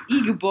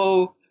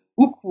Igbo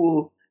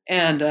Ukwu,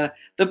 and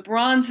the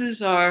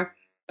bronzes are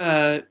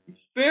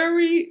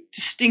very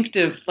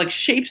distinctive, like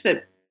shapes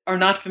that are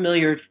not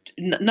familiar,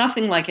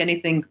 nothing like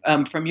anything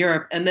from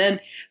Europe. And then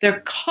they're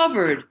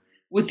covered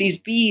with these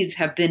beads,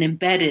 have been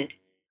embedded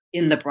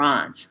in the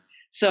bronze.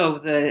 So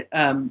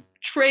the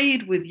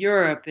trade with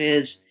Europe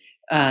is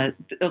a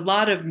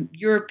lot of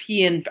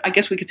European, I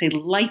guess we could say,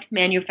 light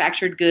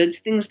manufactured goods,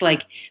 things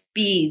like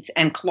beads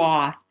and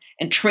cloth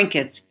and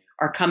trinkets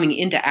are coming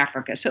into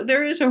Africa. So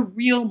there is a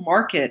real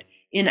market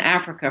in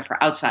Africa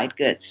for outside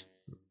goods.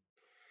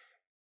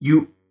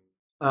 You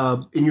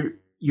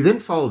then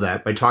follow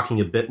that by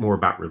talking a bit more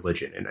about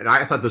religion. And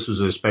I thought this was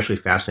an especially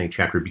fascinating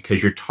chapter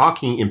because you're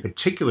talking in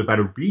particular about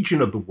a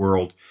region of the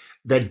world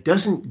that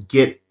doesn't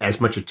get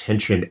as much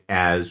attention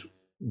as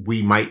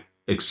we might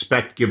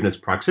expect given its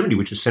proximity,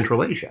 which is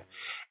Central Asia.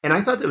 And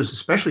I thought that was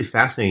especially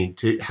fascinating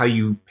to how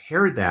you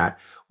paired that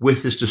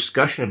with this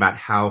discussion about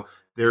how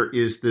there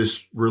is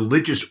this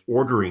religious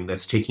ordering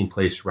that's taking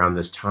place around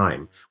this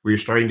time, where you're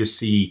starting to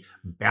see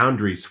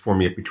boundaries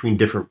forming up between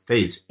different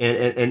faiths,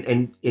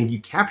 and you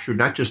captured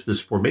not just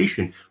this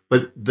formation,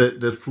 but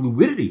the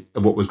fluidity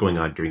of what was going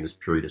on during this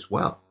period as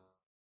well.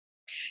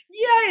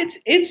 Yeah,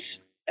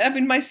 it's. I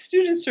mean, my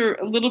students are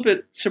a little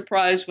bit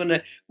surprised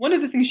when one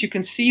of the things you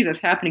can see that's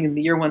happening in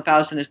the year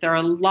 1000 is there are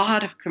a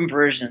lot of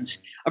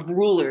conversions of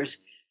rulers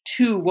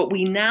to what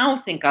we now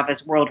think of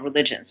as world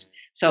religions.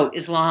 So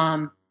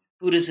Islam,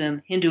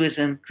 Buddhism,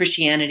 Hinduism,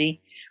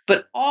 Christianity,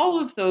 but all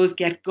of those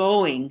get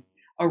going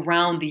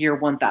around the year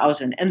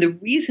 1000. And the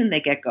reason they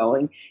get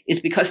going is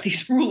because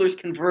these rulers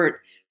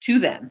convert to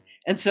them.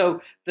 And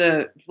so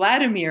Prince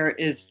Vladimir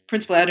is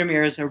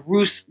a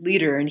Rus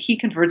leader, and he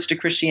converts to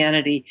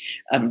Christianity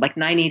like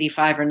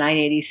 985 or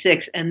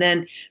 986. And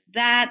then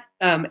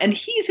and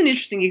he's an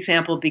interesting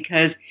example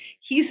because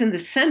he's in the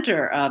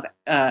center of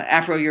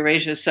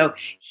Afro-Eurasia. So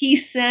he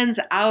sends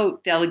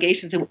out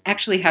delegations and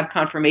actually have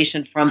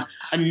confirmation from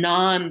a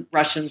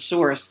non-Russian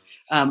source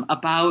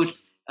about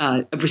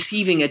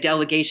receiving a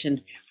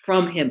delegation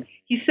from him.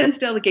 He sends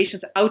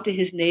delegations out to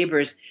his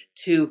neighbors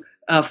to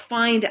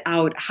find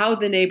out how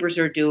the neighbors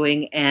are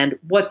doing and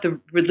what the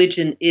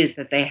religion is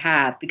that they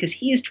have, because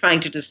he is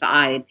trying to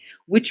decide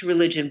which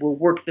religion will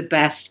work the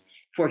best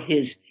for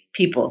his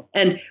people.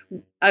 And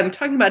I'm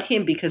talking about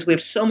him because we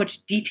have so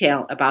much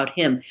detail about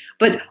him.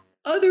 But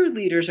other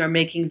leaders are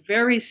making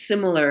very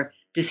similar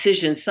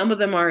decisions. Some of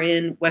them are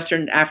in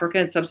Western Africa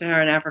and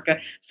Sub-Saharan Africa.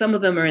 Some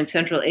of them are in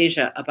Central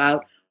Asia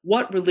about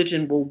what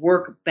religion will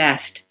work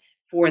best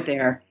for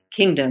their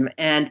kingdom.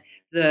 And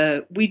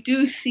we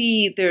do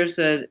see there's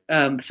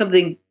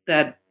something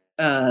that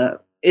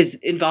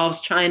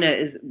involves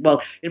China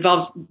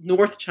involves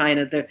North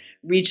China, the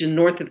region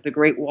north of the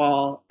Great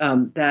Wall,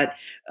 that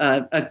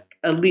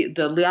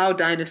the Liao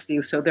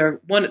dynasty. So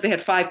they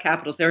had 5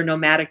 capitals. They're a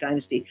nomadic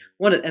dynasty.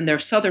 And their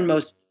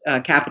southernmost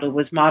capital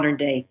was modern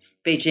day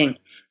Beijing.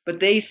 But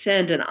they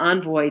send an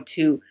envoy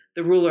to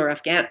the ruler of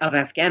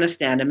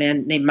Afghanistan, a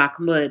man named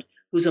Mahmud,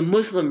 who's a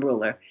Muslim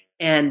ruler.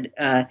 And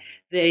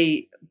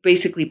they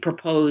basically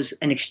propose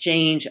an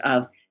exchange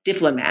of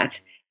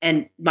diplomats.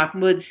 And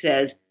Mahmud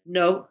says,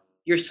 no,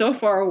 you're so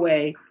far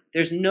away,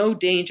 there's no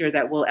danger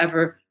that we'll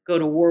ever go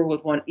to war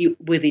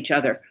with each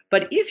other.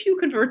 But if you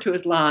convert to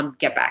Islam,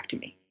 get back to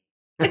me.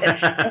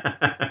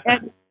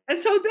 And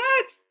so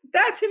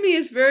that to me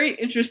is very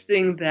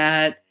interesting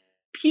that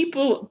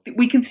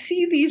we can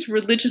see these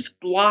religious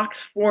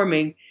blocks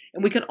forming,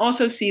 and we can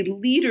also see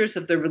leaders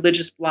of the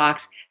religious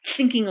blocks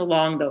thinking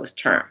along those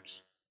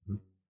terms.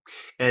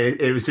 And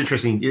it was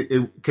interesting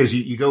because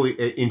you go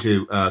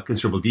into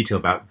considerable detail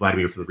about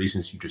Vladimir for the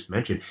reasons you just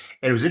mentioned,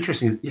 and it was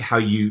interesting how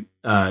you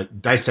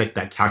dissect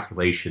that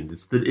calculation.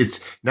 It's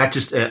not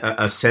just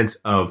a sense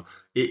of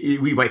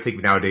we might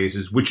think nowadays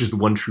is which is the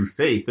one true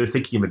faith. They're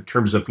thinking of it in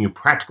terms of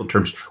practical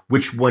terms.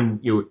 Which one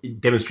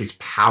demonstrates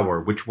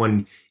power? Which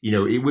one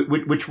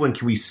which one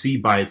can we see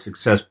by its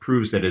success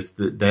proves that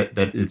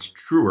that it's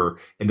truer,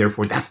 and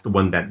therefore that's the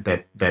one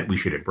that we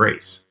should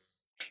embrace.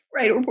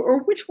 Right,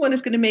 or which one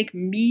is going to make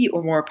me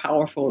a more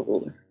powerful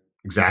ruler?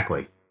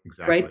 Exactly.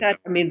 Right.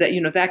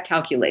 That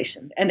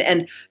calculation,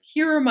 and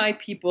here are my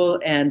people,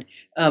 and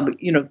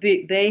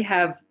they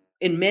have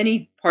in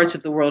many parts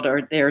of the world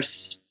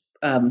there's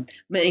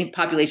many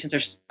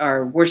populations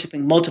are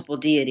worshiping multiple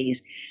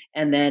deities,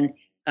 and then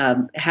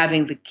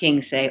having the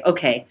king say,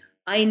 okay,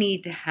 I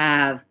need to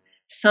have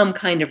some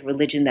kind of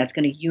religion that's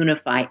going to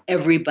unify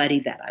everybody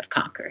that I've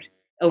conquered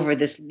over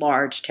this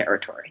large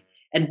territory.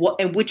 And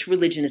which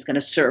religion is going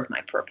to serve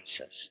my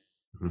purposes?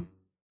 Mm-hmm.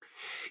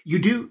 You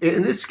do,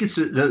 and this gets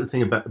to another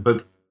thing about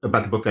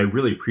the book that I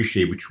really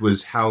appreciate, which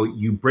was how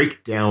you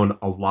break down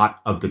a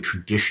lot of the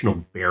traditional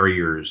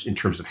barriers in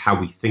terms of how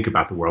we think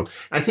about the world.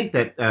 And I think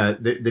that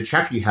the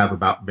chapter you have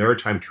about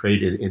maritime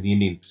trade in the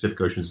Indian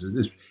Pacific Oceans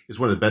is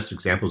one of the best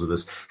examples of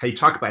this. How you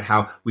talk about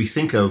how we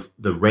think of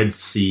the Red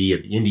Sea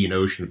and the Indian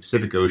Ocean, the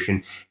Pacific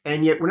Ocean,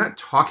 and yet we're not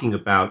talking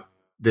about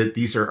that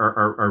these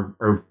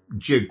are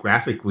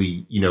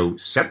geographically,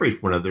 separate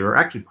from one another, are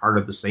actually part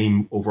of the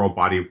same overall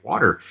body of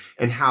water.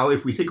 And how,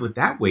 if we think of it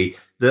that way,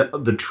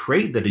 the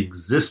trade that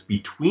exists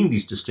between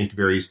these distinct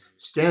areas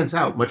stands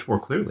out much more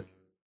clearly.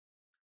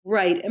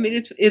 Right. I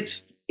mean,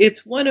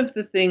 it's one of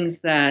the things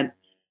that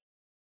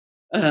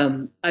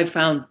I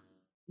found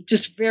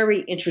just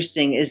very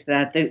interesting is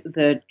that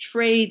the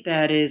trade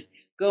that is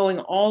going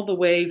all the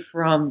way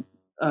from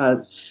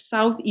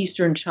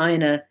southeastern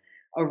China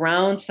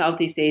around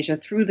Southeast Asia,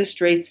 through the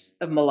Straits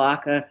of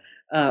Malacca,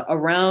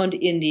 around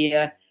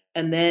India,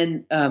 and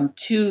then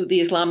to the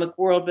Islamic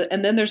world.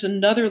 And then there's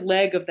another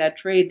leg of that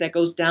trade that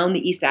goes down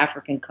the East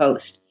African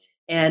coast.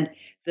 And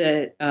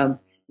the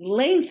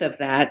length of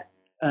that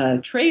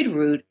trade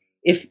route,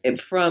 if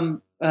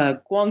from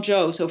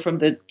Guangzhou, so from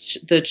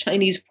the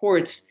Chinese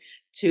ports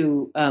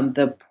to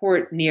the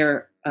port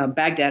near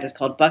Baghdad is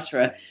called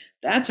Basra,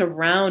 that's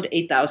around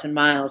 8,000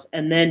 miles.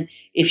 And then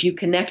if you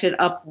connect it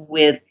up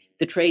with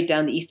the trade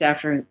down the East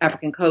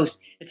African coast,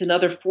 it's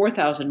another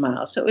 4,000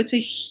 miles. So it's a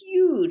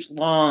huge,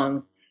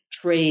 long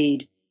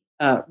trade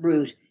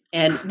route.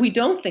 And we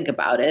don't think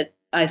about it,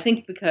 I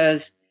think,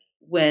 because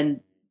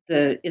in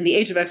the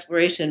age of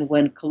exploration,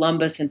 when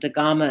Columbus and Da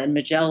Gama and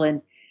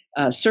Magellan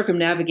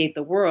circumnavigate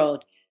the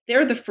world,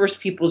 they're the first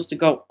peoples to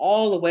go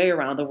all the way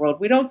around the world.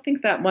 We don't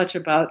think that much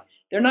about,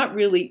 they're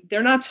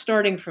not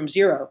starting from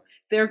zero.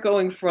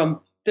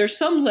 There's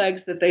some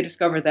legs that they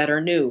discover that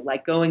are new,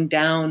 like going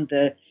down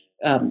the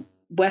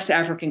West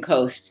African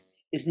coast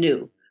is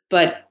new,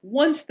 but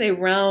once they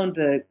round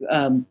the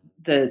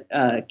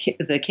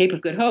Cape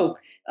of Good Hope,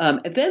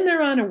 then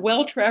they're on a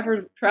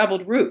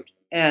well-traveled route,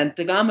 and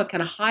Da Gama can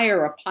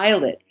hire a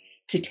pilot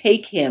to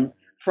take him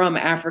from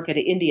Africa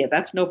to India.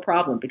 That's no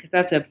problem because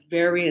that's a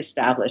very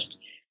established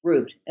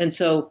route. And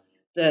so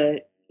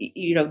the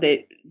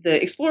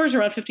explorers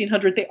around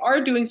 1500, they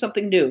are doing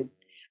something new.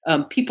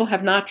 People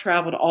have not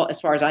traveled as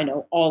far as I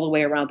know, all the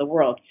way around the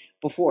world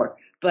before,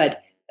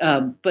 but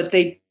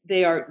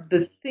they are,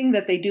 the thing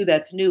that they do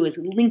that's new is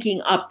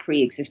linking up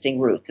pre-existing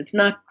routes. It's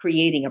not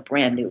creating a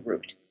brand new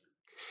route.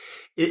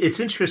 It's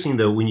interesting,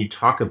 though, when you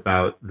talk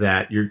about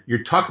that,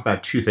 you're talking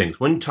about two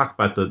things. One, you talk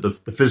about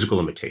the physical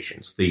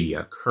limitations, the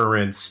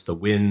currents, the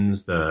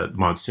winds, the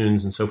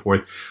monsoons, and so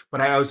forth.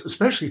 But I was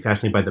especially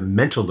fascinated by the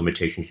mental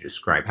limitations you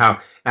describe, how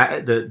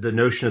the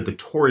notion of the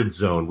torrid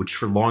zone, which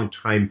for a long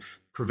time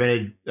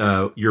prevented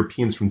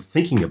Europeans from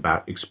thinking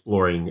about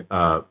exploring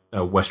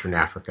Western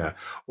Africa,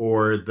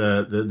 or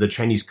the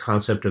Chinese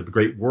concept of the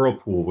Great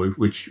Whirlpool,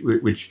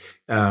 which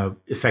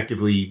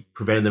effectively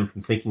prevented them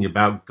from thinking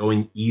about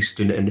going east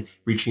and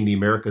reaching the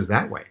Americas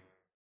that way.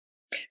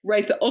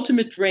 Right, the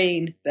ultimate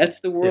drain.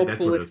 That's the whirlpool. Yeah,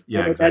 that's what it is.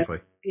 Yeah, exactly.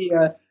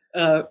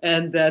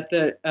 And that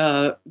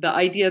the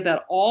idea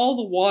that all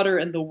the water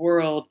in the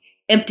world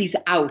empties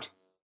out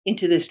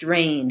into this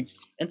drain,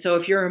 and so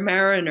if you're a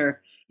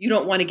mariner, you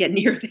don't want to get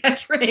near that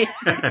train.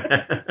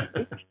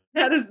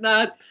 That is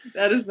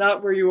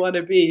not where you want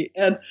to be.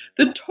 And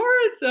the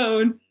torrid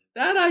zone,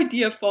 that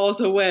idea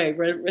falls away.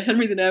 Right?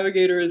 Henry the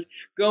Navigator is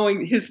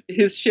going;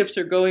 his ships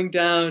are going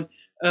down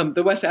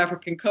the West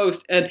African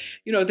coast, and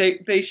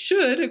they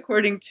should,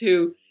 according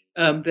to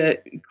the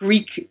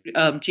Greek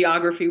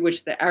geography,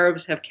 which the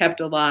Arabs have kept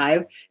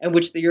alive and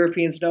which the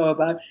Europeans know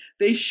about,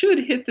 they should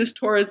hit this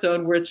torrid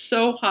zone where it's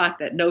so hot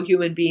that no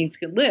human beings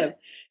can live.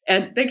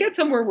 And they get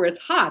somewhere where it's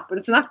hot, but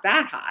it's not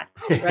that hot,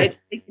 right?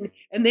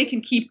 And they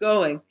can keep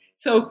going.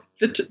 So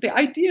the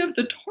idea of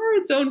the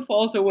torrid zone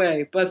falls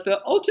away, but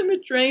the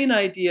ultimate drain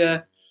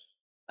idea,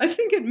 I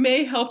think it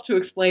may help to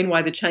explain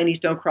why the Chinese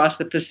don't cross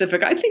the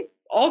Pacific. I think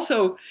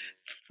also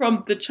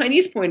from the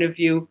Chinese point of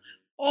view,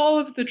 all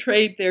of the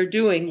trade they're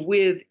doing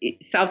with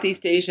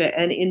Southeast Asia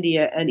and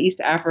India and East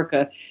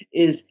Africa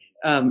is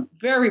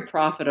very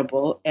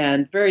profitable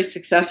and very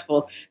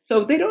successful.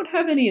 So they don't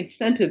have any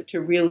incentive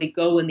to really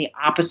go in the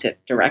opposite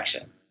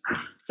direction.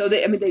 So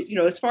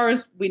as far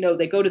as we know,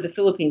 they go to the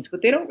Philippines,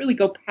 but they don't really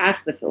go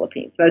past the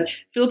Philippines. The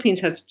Philippines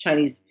has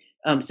Chinese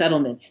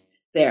settlements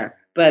there,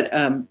 but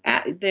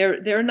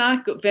they're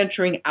not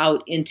venturing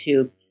out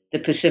into the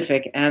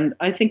Pacific. And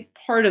I think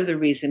part of the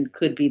reason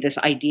could be this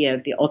idea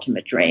of the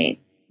ultimate drain.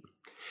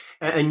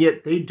 And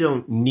yet they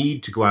don't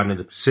need to go out into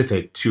the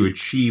Pacific to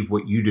achieve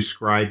what you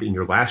describe in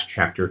your last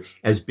chapter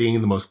as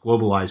being the most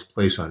globalized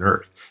place on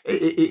Earth.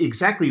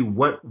 Exactly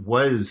what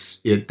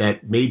was it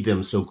that made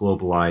them so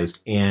globalized,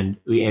 and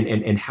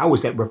how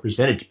was that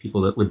represented to people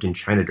that lived in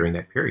China during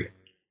that period?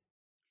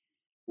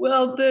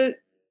 Well,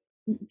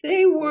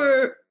 they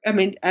were,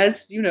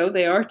 as you know,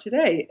 they are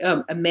today,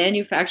 a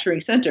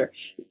manufacturing center.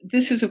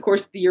 This is, of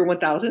course, the year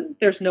 1000.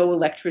 There's no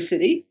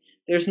electricity.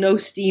 There's no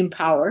steam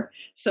power.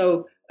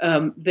 So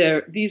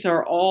these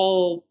are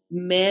all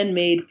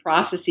man-made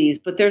processes,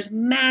 but there's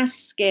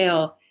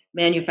mass-scale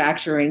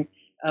manufacturing.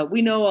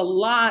 We know a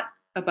lot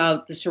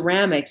about the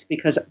ceramics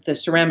because the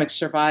ceramics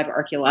survive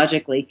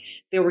archaeologically.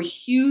 There were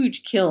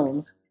huge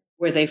kilns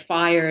where they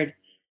fired,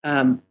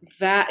 tens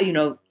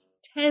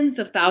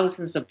of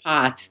thousands of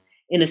pots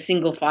in a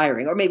single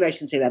firing, or maybe I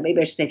shouldn't say that.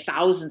 Maybe I should say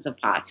thousands of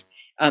pots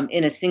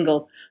in a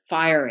single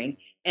firing.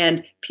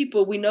 And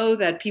we know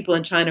that people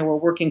in China were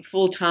working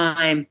full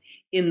time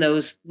in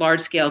those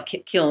large-scale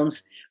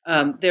kilns.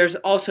 There's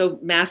also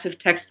massive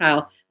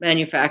textile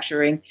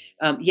manufacturing.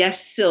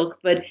 Yes, silk,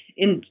 but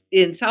in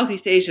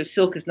Southeast Asia,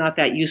 silk is not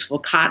that useful.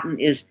 Cotton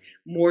is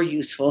more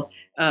useful.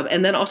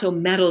 And then also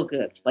metal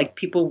goods, like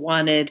people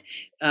wanted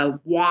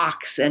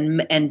woks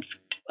and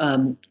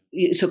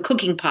so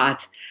cooking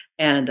pots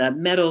and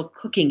metal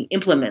cooking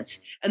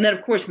implements. And then,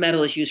 of course,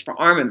 metal is used for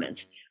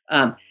armaments.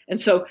 And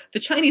so the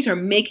Chinese are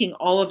making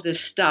all of this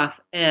stuff,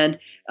 and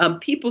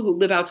people who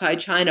live outside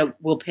China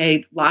will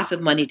pay lots of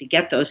money to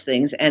get those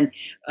things. And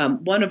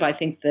one of, I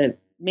think, the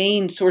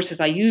main sources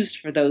I used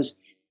for those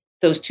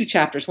two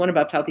chapters, one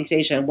about Southeast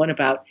Asia and one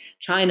about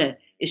China,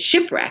 is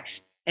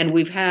shipwrecks. And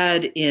we've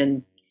had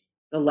in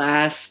the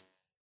last,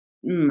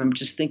 I'm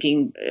just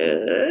thinking,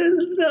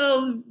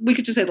 we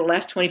could just say the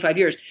last 25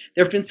 years,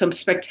 there have been some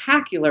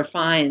spectacular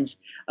finds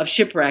of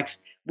shipwrecks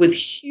with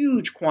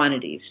huge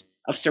quantities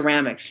of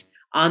ceramics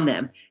on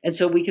them. And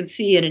so we can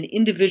see in an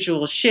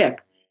individual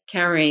ship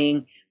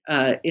carrying,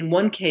 in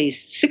one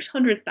case,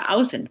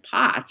 600,000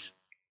 pots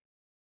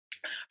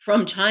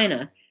from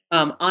China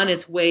on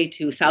its way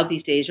to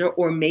Southeast Asia,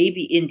 or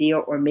maybe India,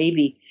 or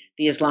maybe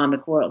the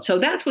Islamic world. So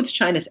that's what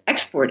China's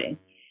exporting.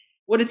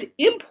 What it's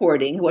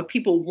importing, what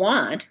people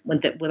want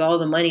with all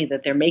the money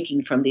that they're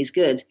making from these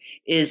goods,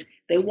 is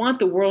they want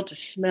the world to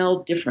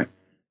smell different.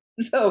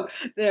 So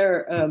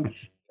they're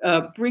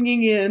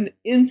bringing in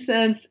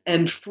incense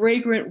and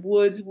fragrant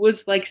woods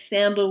like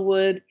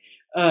sandalwood.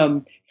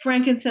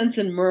 Frankincense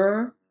and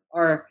myrrh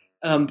are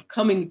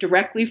coming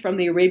directly from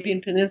the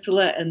Arabian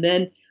Peninsula, and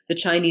then the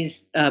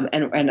Chinese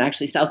and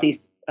actually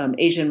Southeast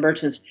Asian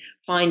merchants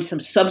find some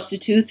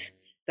substitutes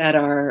that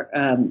are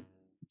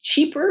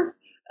cheaper,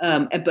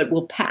 but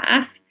will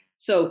pass.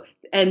 So,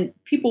 and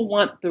people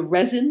want the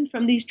resin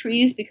from these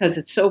trees because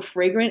it's so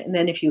fragrant. And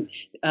then if you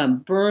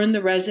burn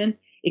the resin,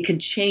 it can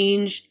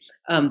change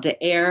the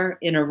air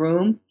in a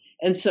room.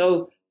 And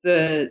so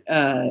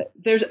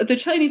the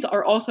Chinese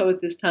are also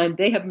at this time,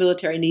 they have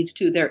military needs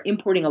too. They're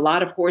importing a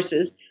lot of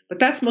horses, but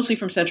that's mostly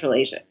from Central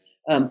Asia.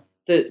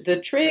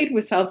 The trade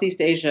with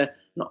Southeast Asia,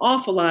 an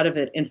awful lot of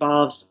it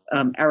involves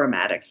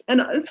aromatics.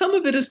 And some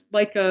of it is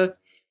like the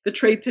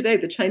trade today.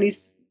 The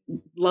Chinese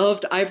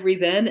loved ivory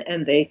then,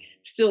 and they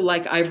still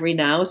like ivory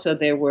now. So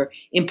they were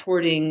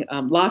importing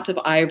lots of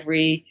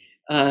ivory.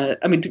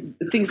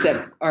 Things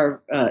that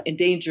are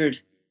endangered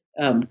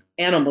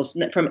animals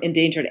from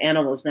endangered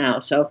animals now.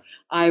 So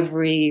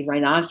ivory,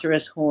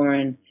 rhinoceros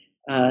horn,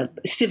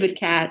 civet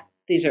cat.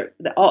 These are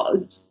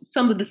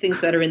some of the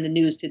things that are in the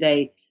news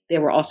today. They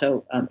were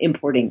also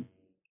importing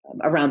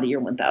around the year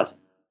 1000.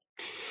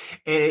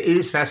 And it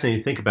is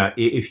fascinating to think about,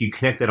 if you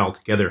connect that all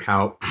together,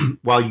 how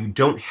while you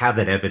don't have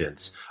that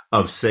evidence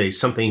of, say,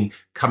 something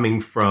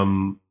coming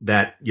from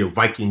that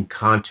Viking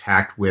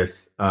contact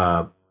with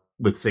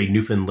say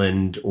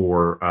Newfoundland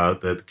or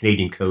the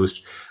Canadian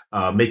coast,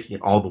 making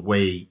it all the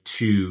way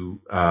to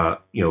a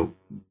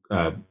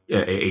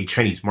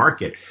Chinese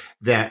market,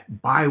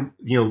 that by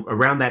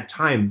around that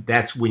time,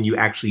 that's when you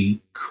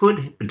actually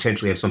could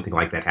potentially have something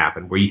like that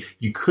happen, where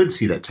you could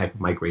see that type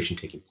of migration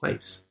taking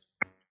place.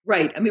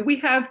 Right. We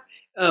have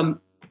we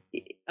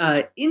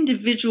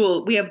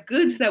have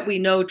goods that we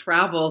know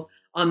travel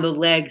on the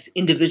legs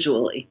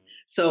individually.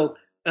 So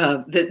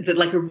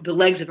the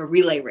legs of a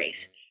relay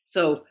race.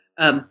 So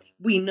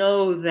We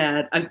know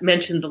that I've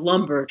mentioned the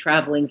lumber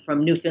traveling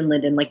from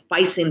Newfoundland and like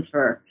bison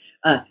fur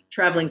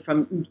traveling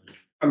from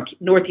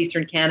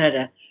northeastern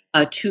Canada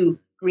to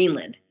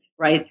Greenland,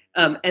 right?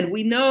 And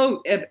we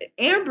know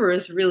amber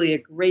is really a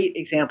great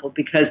example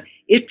because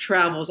it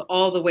travels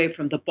all the way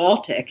from the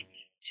Baltic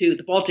to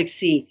the Baltic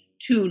Sea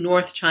to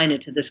North China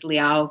to this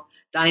Liao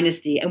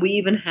dynasty. And we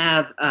even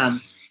have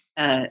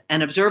an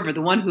observer,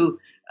 the one who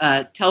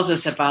tells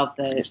us about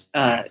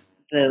the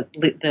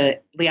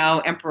Liao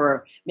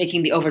emperor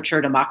making the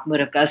overture to Mahmud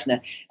of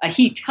Ghazni.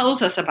 He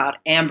tells us about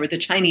amber, the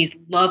Chinese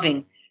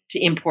loving to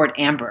import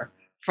amber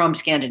from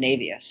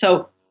Scandinavia.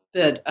 So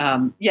that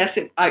yes,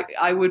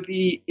 I would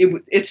be.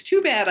 It's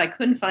too bad I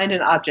couldn't find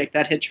an object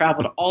that had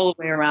traveled all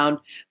the way around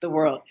the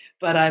world.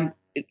 But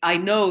I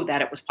know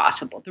that it was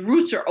possible. The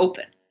routes are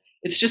open.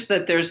 It's just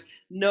that there's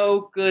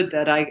no good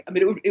that I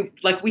mean,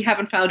 like we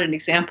haven't found an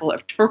example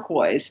of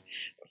turquoise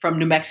from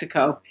New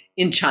Mexico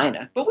in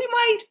China, but we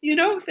might.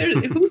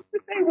 Who's to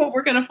say what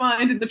we're going to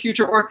find in the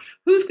future, or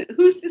who's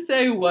to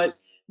say what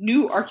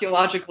new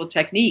archaeological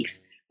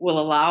techniques will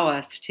allow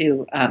us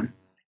to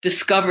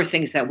discover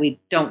things that we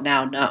don't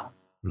now know.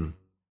 Well,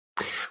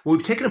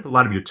 we've taken up a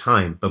lot of your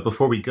time, but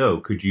before we go,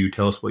 could you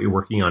tell us what you're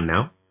working on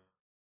now?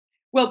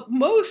 Well,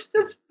 most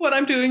of what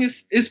I'm doing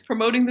is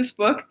promoting this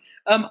book.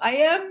 I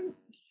am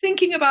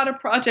thinking about a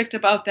project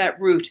about that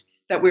route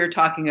that we were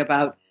talking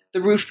about,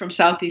 the route from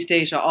Southeast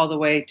Asia all the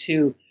way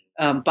to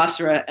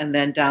Basra and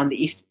then down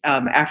the East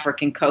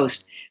African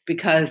coast,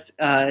 because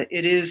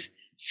it is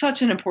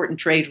such an important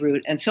trade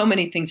route and so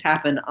many things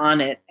happen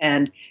on it.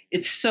 And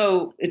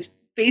it's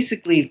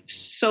basically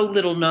so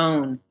little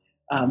known,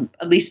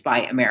 at least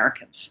by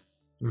Americans.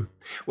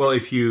 Well,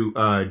 if you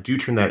do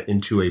turn that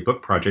into a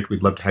book project,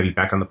 we'd love to have you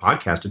back on the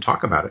podcast to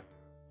talk about it.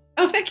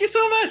 Oh, thank you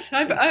so much.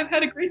 I've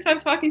had a great time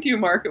talking to you,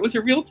 Mark. It was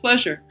a real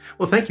pleasure.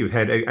 Well, thank you.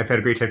 I've had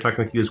a great time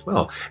talking with you as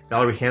well.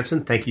 Valerie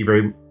Hansen, thank you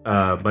very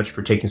much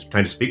for taking some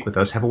time to speak with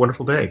us. Have a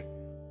wonderful day.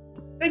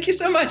 Thank you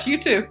so much. You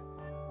too.